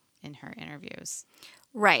Downs in her interviews,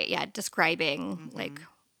 Right, yeah, describing like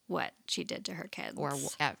what she did to her kids. or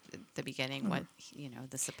at the beginning, what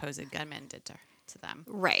the supposed gunman did to them.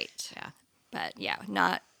 Right. Yeah. But yeah,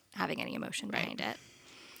 not having any emotion behind it.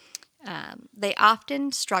 They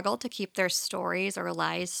often struggle to keep their stories or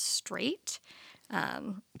lies straight.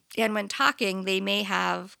 And when talking, they may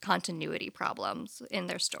have continuity problems in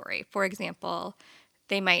their story. For example,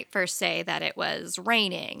 they might first say that it was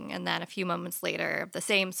raining, and then a few moments later of the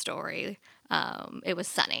same story, it was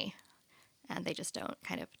sunny. And they just don't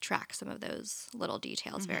kind of track some of those little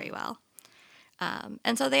details very well.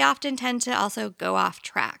 And so they often tend to also go off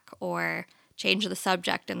track or change the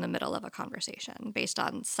subject in the middle of a conversation based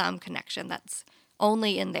on some connection that's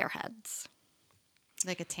only in their heads.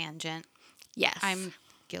 Like a tangent. Yes. I'm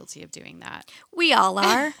guilty of doing that. We all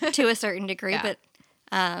are to a certain degree, Yeah. but,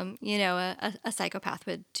 a psychopath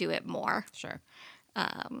would do it more. Sure.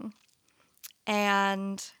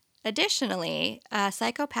 And additionally,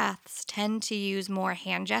 psychopaths tend to use more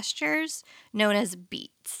hand gestures known as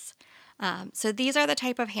beats. So these are the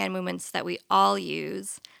type of hand movements that we all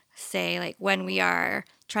use, say, like when we are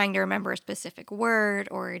trying to remember a specific word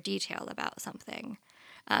or a detail about something.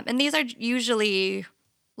 And these are usually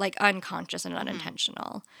like unconscious and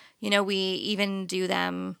unintentional. We even do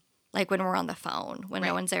them like when we're on the phone, when no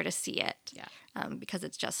Right. one's there to see it. Yeah. Because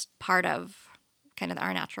it's just part of kind of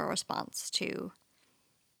our natural response to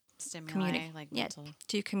Stimuli, like mental.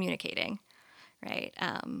 to communicating, right?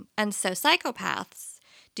 And so psychopaths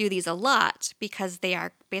do these a lot because they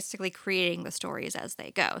are basically creating the stories as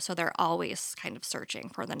they go. So they're always kind of searching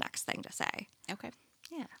for the next thing to say. Okay.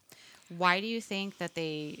 Yeah. Why do you think that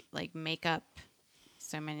they like make up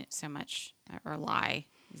so much or lie?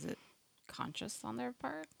 Is it conscious on their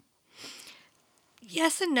part?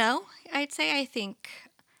 Yes and no. I'd say I think,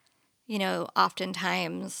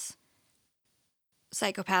 oftentimes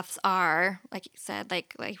psychopaths are, like you said,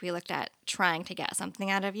 like we looked at, trying to get something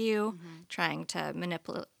out of you, trying to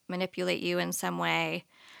manipulate you in some way,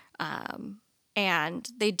 and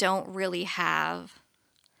they don't really have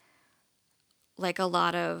like a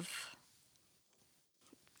lot of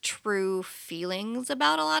true feelings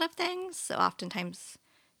about a lot of things. So oftentimes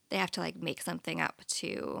they have to like make something up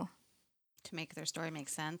to make their story make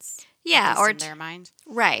sense. Yeah, at least or in their mind.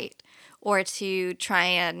 Right. Or to try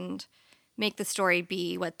and make the story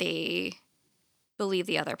be what they believe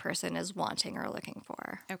the other person is wanting or looking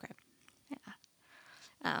for. Okay.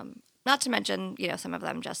 Not to mention, some of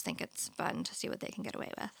them just think it's fun to see what they can get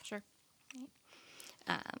away with. Sure.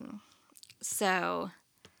 So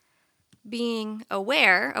being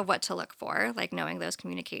aware of what to look for, like knowing those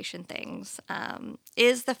communication things,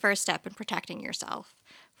 is the first step in protecting yourself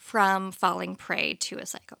from falling prey to a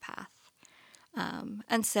psychopath.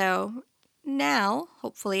 And so now,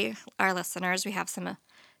 hopefully, our listeners, we have some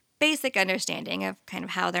basic understanding of kind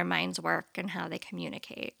of how their minds work and how they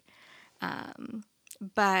communicate.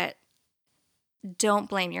 But don't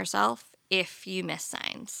blame yourself if you miss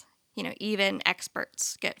signs. Even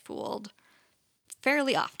experts get fooled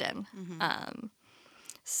fairly often.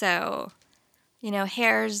 So,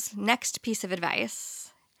 Hare's next piece of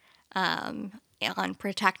advice on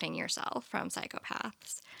protecting yourself from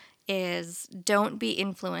psychopaths is don't be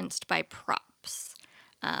influenced by props.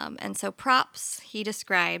 And so props he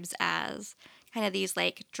describes as kind of these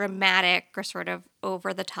like dramatic or sort of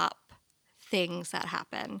over the top things that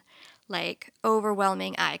happen, like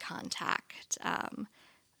overwhelming eye contact,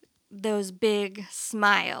 those big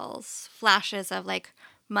smiles, flashes of like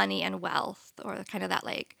money and wealth, or kind of that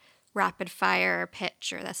like rapid fire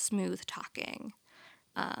pitch or the smooth talking.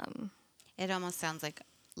 It almost sounds like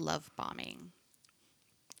love bombing.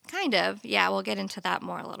 Kind of. Yeah, we'll get into that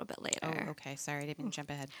more a little bit later. Oh, okay. Sorry, I didn't mean to jump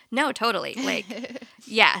ahead. No, totally. Like,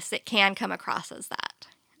 yes, it can come across as that.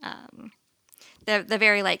 The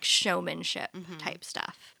very like showmanship type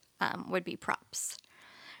stuff would be props.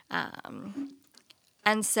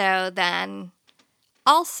 And so then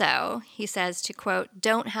also he says to quote,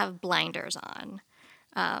 don't have blinders on.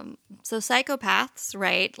 So psychopaths,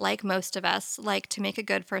 right, like most of us, like to make a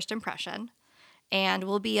good first impression and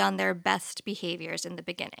will be on their best behaviors in the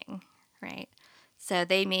beginning, right? So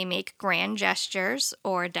they may make grand gestures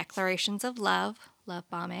or declarations of love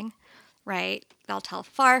bombing, right? They'll tell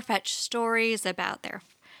far-fetched stories about their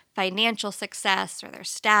financial success or their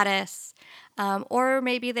status, or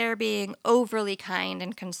maybe they're being overly kind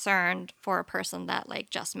and concerned for a person that like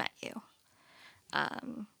just met you.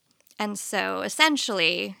 And so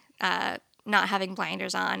essentially, not having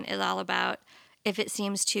blinders on is all about if it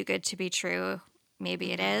seems too good to be true,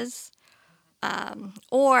 maybe it is.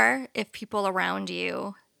 Or if people around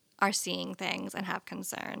you are seeing things and have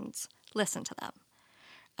concerns, listen to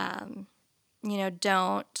them.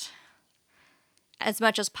 Don't, as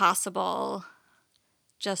much as possible,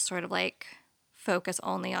 just sort of like focus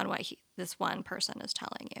only on what this one person is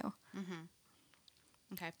telling you.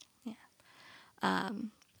 Okay.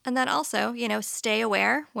 And then also, stay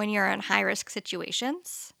aware when you're in high risk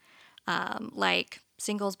situations, like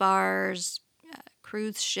singles bars,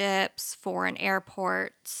 cruise ships, foreign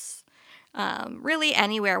airports, really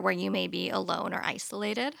anywhere where you may be alone or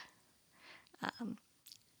isolated.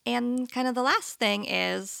 And kind of the last thing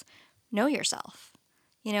is know yourself.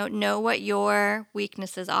 Know what your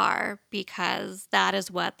weaknesses are because that is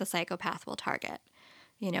what the psychopath will target.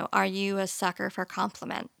 Are you a sucker for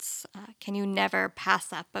compliments? Can you never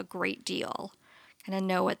pass up a great deal? Kind of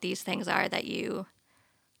know what these things are that you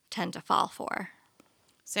tend to fall for.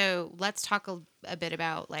 So let's talk a bit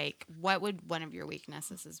about like what would one of your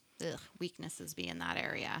weaknesses be in that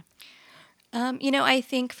area? I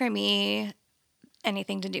think for me,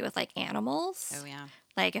 anything to do with like animals. Oh yeah.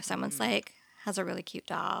 Like if someone's like has a really cute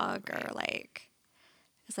dog or like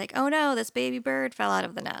it's like, oh no, this baby bird fell out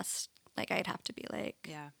of the nest. Like I'd have to be like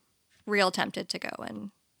real tempted to go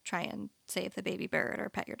and try and save the baby bird or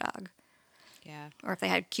pet your dog. Yeah. Or if they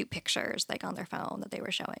had cute pictures like on their phone that they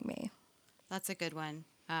were showing me. That's a good one.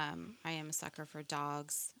 I am a sucker for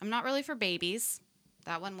dogs. I'm not really for babies.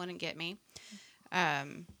 That one wouldn't get me.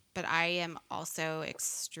 But I am also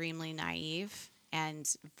extremely naive and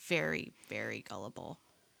very, very gullible.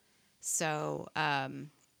 So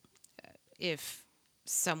if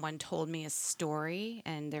someone told me a story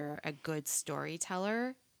and they're a good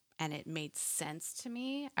storyteller and it made sense to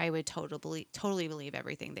me, I would totally believe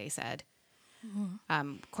everything they said.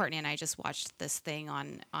 Cortney and I just watched this thing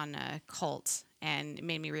on a cult, and it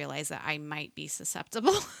made me realize that I might be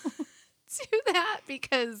susceptible to that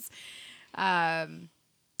because, I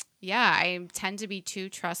tend to be too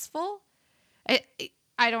trustful.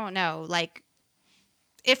 I don't know, like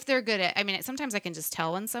if they're good at, sometimes I can just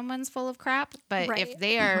tell when someone's full of crap, but if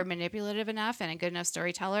they are manipulative enough and a good enough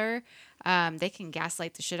storyteller, they can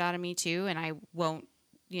gaslight the shit out of me too, and I won't,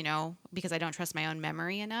 because I don't trust my own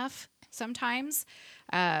memory enough. Sometimes,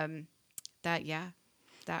 I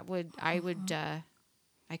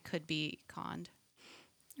could be conned.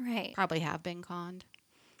 Right. Probably have been conned.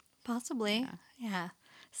 Possibly. Yeah.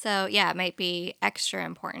 So it might be extra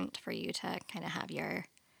important for you to kind of have your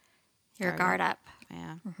guard up.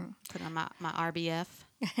 Yeah. Put on my RBF.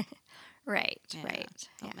 Right.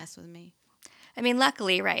 Don't mess with me.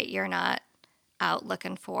 Luckily, right, you're not out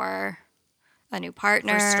looking for a new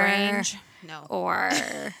partner. For strange. No. Or,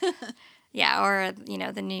 or,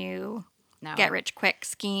 the new get rich quick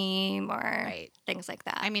scheme or things like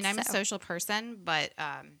that. I'm a social person, but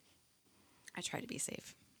I try to be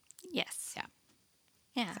safe. Yes. Yeah.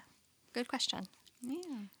 Yeah. Good question. Yeah.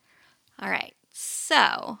 All right.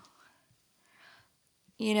 So,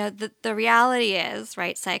 the reality is,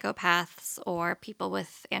 right, psychopaths or people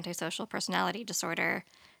with antisocial personality disorder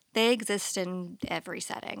they exist in every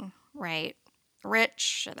setting, right?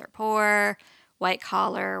 Rich or they're poor, white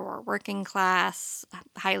collar or working class,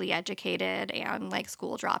 highly educated, and like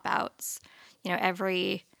school dropouts.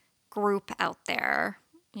 Every group out there,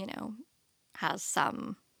 has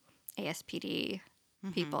some ASPD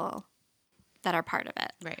people that are part of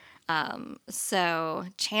it. Right. So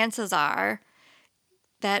chances are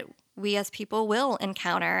that we as people will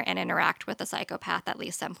encounter and interact with a psychopath at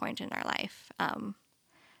least some point in our life.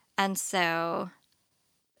 And so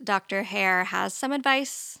Dr. Hare has some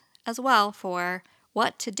advice as well for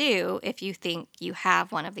what to do if you think you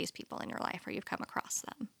have one of these people in your life or you've come across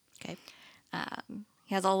them. Okay.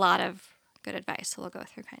 He has a lot of good advice, so we'll go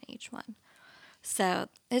through kind of each one. So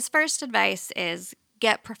his first advice is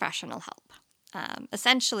get professional help.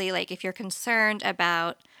 Essentially, like if you're concerned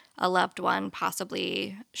about a loved one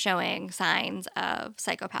possibly showing signs of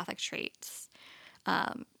psychopathic traits,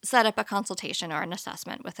 set up a consultation or an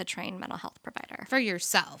assessment with a trained mental health provider. For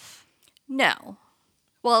yourself. No.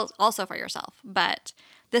 Well, also for yourself, but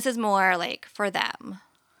this is more like for them.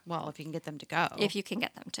 Well, if you can get them to go. If you can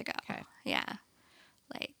get them to go. Okay. Yeah.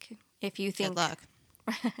 Like if you think. Good luck.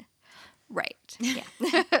 Right. Yeah.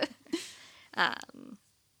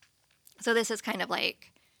 So this is kind of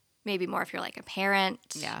like maybe more if you're like a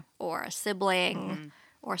parent or a sibling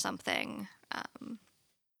or something.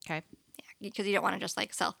 Okay. Yeah, because you don't want to just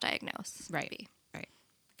like self-diagnose. Right. Maybe. Right.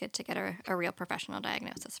 Good to get a real professional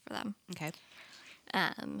diagnosis for them. Okay.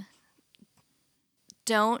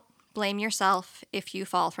 Don't blame yourself if you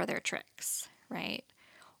fall for their tricks, right?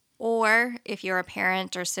 Or if you're a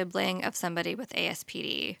parent or sibling of somebody with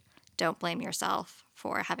ASPD, don't blame yourself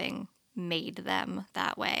for having made them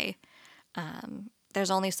that way.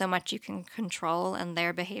 There's only so much you can control, and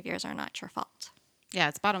their behaviors are not your fault. Yeah,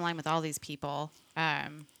 it's bottom line with all these people.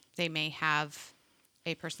 They may have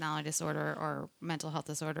a personality disorder or mental health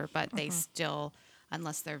disorder, but they still,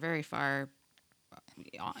 unless they're very far,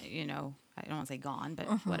 I don't want to say gone, but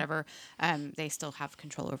whatever, they still have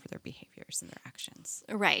control over their behaviors and their actions.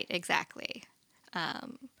 Right, exactly.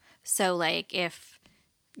 So, like, if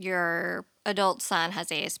your adult son has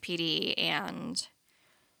ASPD and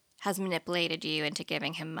has manipulated you into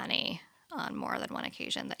giving him money on more than one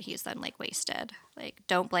occasion that he's then, like, wasted, like,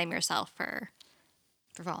 don't blame yourself for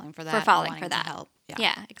falling for that. For falling wanting for that. To help.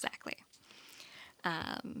 Yeah, exactly.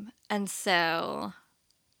 And so,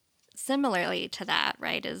 similarly to that,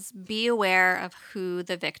 right, is be aware of who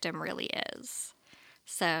the victim really is.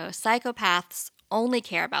 So, psychopaths only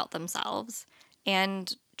care about themselves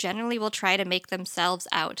and generally will try to make themselves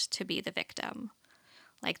out to be the victim.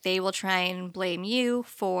 Like, they will try and blame you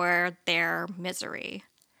for their misery,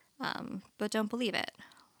 but don't believe it.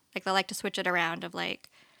 Like, they'll like to switch it around of, like,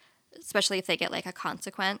 especially if they get, like, a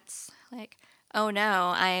consequence. Like, oh,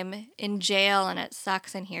 no, I'm in jail and it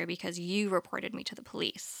sucks in here because you reported me to the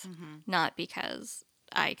police, not because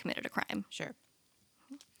I committed a crime. Sure.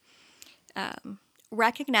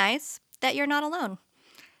 Recognize that you're not alone.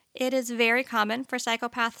 It is very common for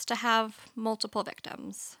psychopaths to have multiple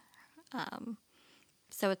victims.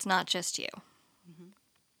 So it's not just you.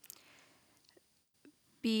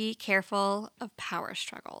 Be careful of power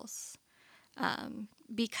struggles.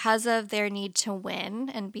 Because of their need to win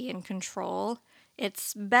and be in control,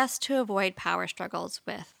 it's best to avoid power struggles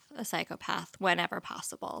with a psychopath whenever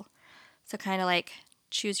possible. So kind of like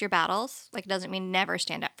choose your battles. Like, it doesn't mean never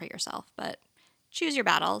stand up for yourself, but choose your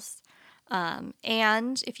battles.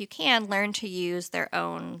 And if you can, learn to use their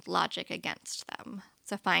own logic against them.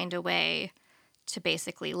 So find a way to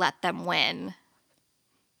basically let them win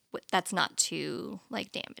that's not too,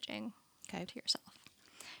 like, damaging to yourself.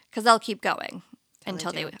 Because they'll keep going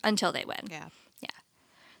until they win. Yeah.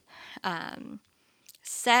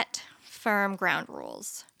 Set firm ground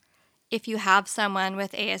rules. If you have someone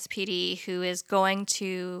with ASPD who is going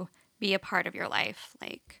to be a part of your life,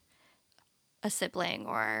 like a sibling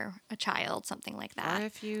or a child, something like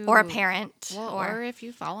that, or a parent, or if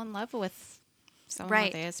you fall in love with someone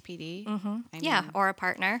with ASPD, or a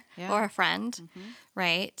partner or a friend,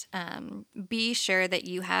 right? Be sure that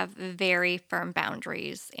you have very firm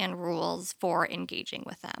boundaries and rules for engaging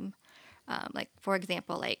with them. Like, for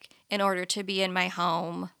example, like, in order to be in my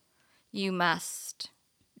home, you must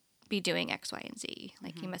be doing X, Y, and Z.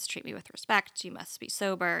 Like, you must treat me with respect. You must be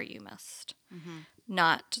sober. You must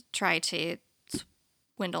not try to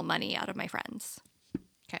swindle money out of my friends.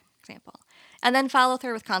 Okay. Example. And then follow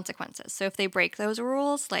through with consequences. So if they break those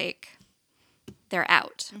rules, like, they're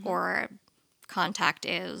out or contact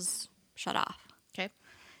is shut off. Okay.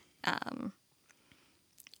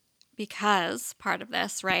 Because part of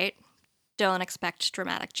this, right, don't expect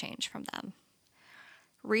dramatic change from them.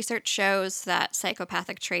 research shows that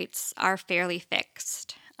psychopathic traits are fairly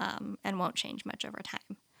fixed and won't change much over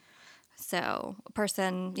time. So a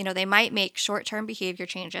person, they might make short-term behavior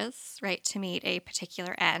changes, right, to meet a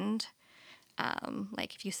particular end.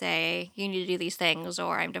 Like if you say, you need to do these things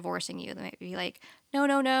or I'm divorcing you, they might be like, no,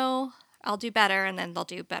 no, no, I'll do better. And then they'll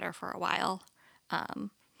do better for a while.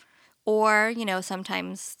 Or,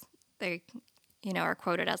 sometimes they, are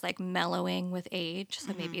quoted as like mellowing with age.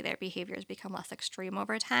 So maybe their behaviors become less extreme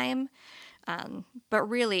over time. But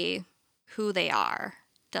really, who they are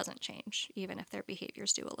doesn't change, even if their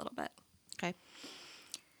behaviors do a little bit. Okay.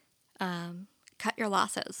 Cut your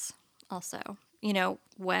losses also.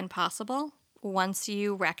 When possible, once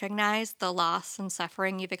you recognize the loss and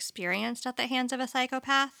suffering you've experienced at the hands of a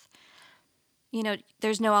psychopath,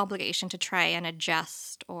 there's no obligation to try and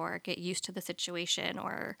adjust or get used to the situation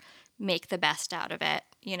or make the best out of it.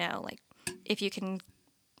 Like if you can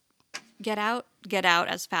get out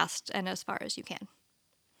as fast and as far as you can.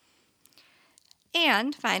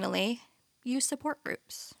 And finally, use support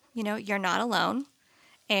groups. You're not alone,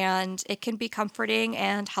 and it can be comforting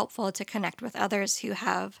and helpful to connect with others who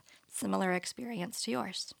have similar experience to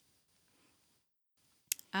yours.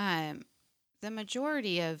 The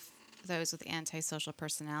majority of those with antisocial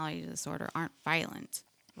personality disorder aren't violent,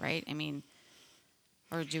 right? I mean,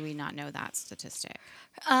 or do we not know that statistic?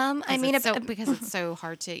 Because it's so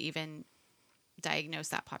hard to even diagnose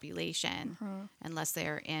that population unless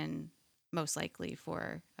they're in most likely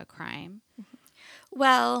for a crime.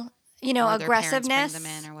 Well, or aggressiveness, their parents bring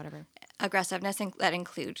them in or whatever. Aggressiveness that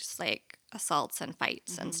includes like assaults and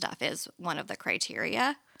fights and stuff is one of the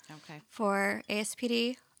criteria for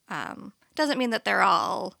ASPD. Doesn't mean that they're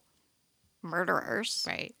all murderers,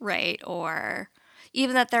 right? Or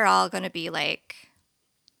even that they're all going to be like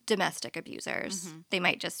domestic abusers. They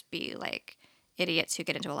might just be like idiots who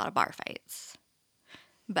get into a lot of bar fights.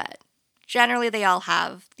 But generally, they all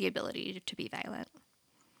have the ability to be violent.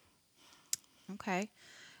 Okay.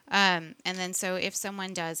 And then so if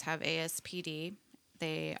someone does have ASPD,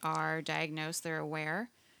 they are diagnosed, they're aware.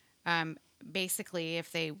 Basically,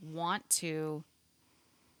 if they want to,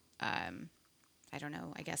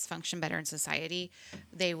 function better in society,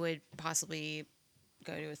 they would possibly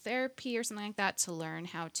go to a therapy or something like that to learn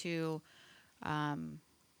how to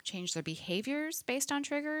change their behaviors based on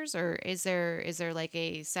triggers? Or is there like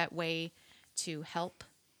a set way to help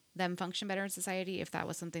them function better in society if that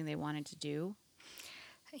was something they wanted to do?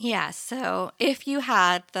 Yeah, so if you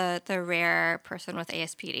had the rare person with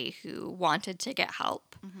ASPD who wanted to get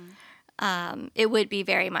help, it would be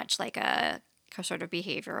very much like a sort of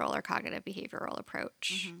behavioral or cognitive behavioral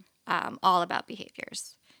approach, all about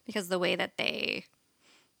behaviors, because the way that they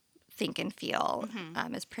think and feel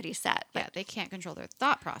is pretty set. But they can't control their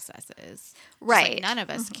thought processes. Right. Like none of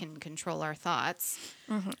us can control our thoughts.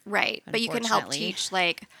 Right. But you can help teach,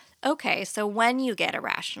 like, okay, so when you get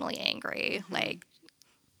irrationally angry, like,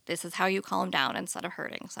 this is how you calm down instead of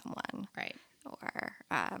hurting someone. Right. Or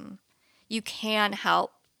you can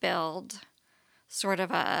help build sort of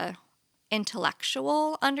a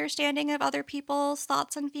intellectual understanding of other people's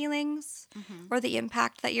thoughts and feelings or the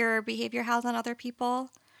impact that your behavior has on other people.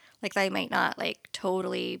 Like they might not like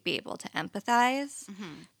totally be able to empathize,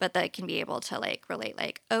 but they can be able to like relate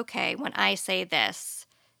like, okay, when I say this,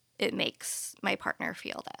 it makes my partner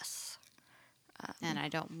feel this. And I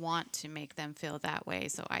don't want to make them feel that way,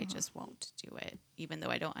 so I just won't do it, even though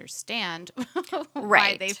I don't understand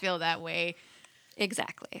why they feel that way.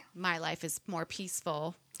 Exactly. My life is more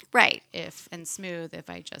peaceful, right? And smooth if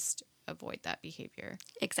I just avoid that behavior.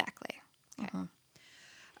 Exactly. Okay.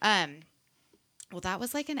 Well, that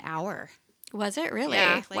was like an hour. Was it really?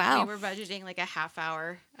 Yeah. Wow. We were budgeting like a half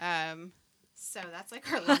hour. So that's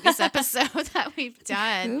like our longest episode that we've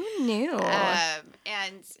done. Who knew?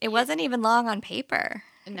 And it wasn't even long on paper.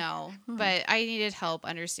 No, but I needed help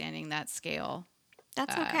understanding that scale.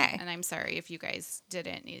 That's okay. And I'm sorry if you guys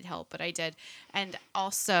didn't need help, but I did. And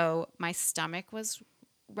also, my stomach was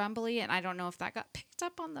rumbly, and I don't know if that got picked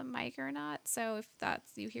up on the mic or not. So if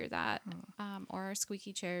you hear that, or our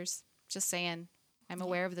squeaky chairs, just saying. I'm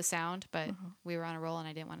aware of the sound, but we were on a roll, and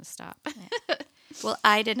I didn't want to stop. Yeah. Well,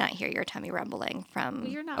 I did not hear your tummy rumbling from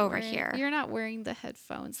over here. You're not wearing the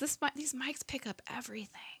headphones. These mics pick up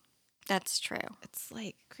everything. That's true. It's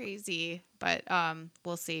like crazy, but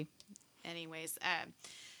we'll see. Anyways,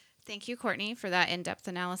 thank you, Cortney, for that in-depth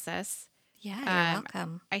analysis. Yeah, you're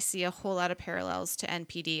welcome. I see a whole lot of parallels to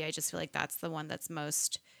NPD. I just feel like that's the one that's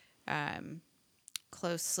most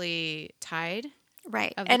closely tied.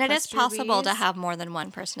 Right. And it is possible to have more than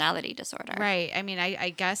one personality disorder. Right. I mean,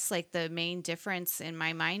 I guess like the main difference in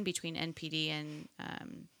my mind between NPD and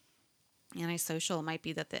antisocial might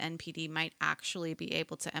be that the NPD might actually be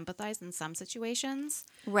able to empathize in some situations.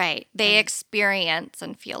 Right. They experience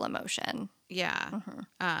and feel emotion. Yeah.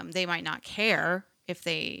 They might not care if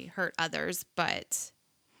they hurt others, but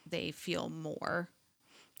they feel more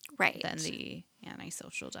Right. than the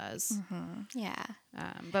antisocial does. Yeah.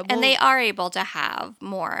 But And they are able to have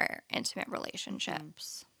more intimate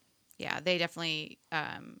relationships. yeah, they definitely,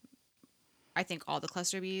 I think all the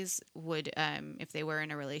cluster Bs would, if they were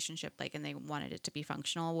in a relationship, like, and they wanted it to be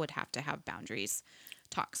functional, would have to have boundaries,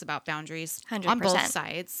 talks about boundaries 100%. on both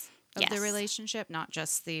sides of the Yes. relationship, not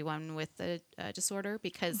just the one with the disorder,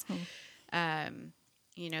 because,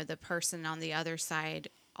 the person on the other side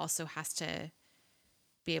also has to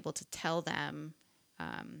be able to tell them,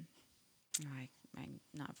 I'm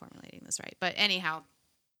not formulating this right, but anyhow,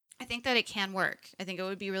 I think that it can work. I think it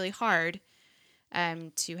would be really hard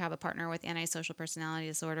to have a partner with antisocial personality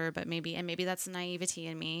disorder, but maybe that's naivety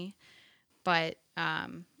in me, but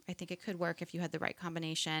I think it could work if you had the right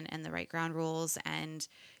combination and the right ground rules. And,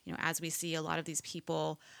 as we see, a lot of these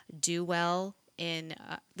people do well in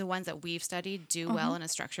the ones that we've studied do well in a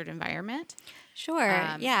structured environment.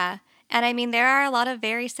 Sure. Yeah. And I mean, there are a lot of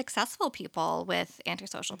very successful people with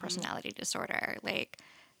antisocial personality disorder, like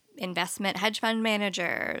investment hedge fund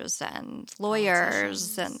managers and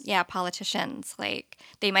lawyers and politicians. Like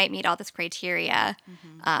they might meet all this criteria.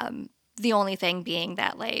 The only thing being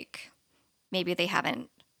that like maybe they haven't.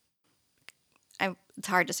 It's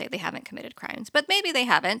hard to say they haven't committed crimes, but maybe they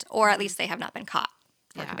haven't, or at least they have not been caught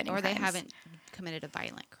for committing crimes. Or they haven't committed a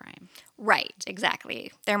violent crime. Right.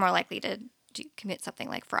 Exactly. They're more likely to commit something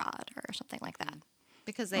like fraud or something like that.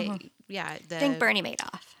 Because they, Think Bernie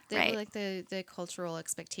Madoff, right? Like the cultural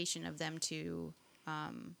expectation of them to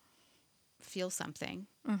feel something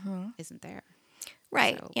isn't there.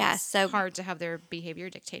 Right. So it's hard to have their behavior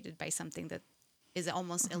dictated by something that is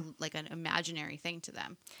almost like an imaginary thing to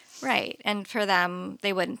them. Right. And for them,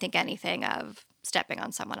 they wouldn't think anything of stepping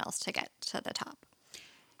on someone else to get to the top.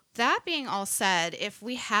 That being all said, if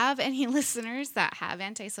we have any listeners that have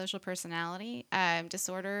antisocial personality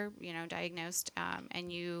disorder, diagnosed,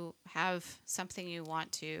 and you have something you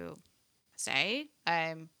want to say,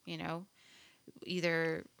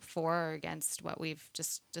 either for or against what we've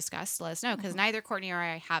just discussed, let us know, because neither Cortney or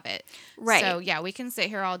I have it. Right. So yeah, we can sit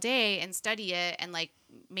here all day and study it and like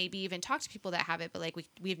maybe even talk to people that have it, but like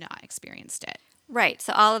we've not experienced it. Right.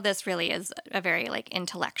 So all of this really is a very like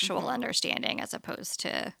intellectual understanding as opposed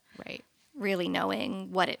to really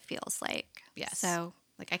knowing what it feels like. Yes. So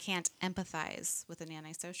like I can't empathize with an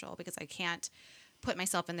antisocial because I can't put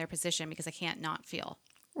myself in their position because I can't not feel.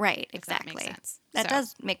 Right, exactly. That makes sense. That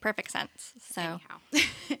does make perfect sense. So, anyhow.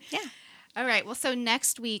 Yeah. All right. Well, so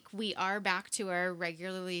next week we are back to our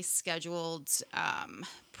regularly scheduled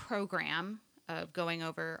program of going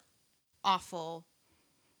over awful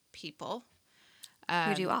people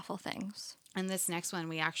who do awful things. And this next one,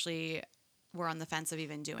 we're on the fence of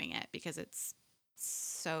even doing it because it's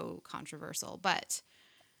so controversial. But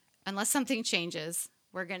unless something changes,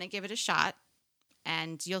 we're going to give it a shot.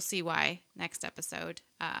 And you'll see why next episode.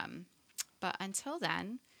 But until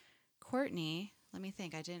then, Cortney, let me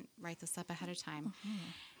think. I didn't write this up ahead of time.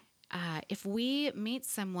 If we meet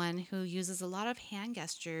someone who uses a lot of hand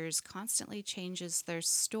gestures, constantly changes their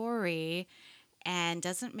story, and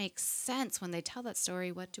doesn't make sense when they tell that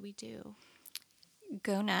story, what do we do?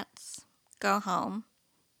 Go nuts. Go home.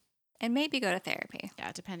 And maybe go to therapy.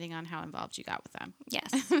 Yeah, depending on how involved you got with them.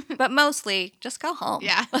 Yes. But mostly, just go home.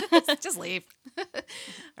 Yeah, just leave. All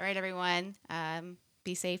right, everyone.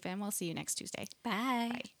 Be safe, and we'll see you next Tuesday. Bye.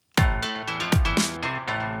 Bye.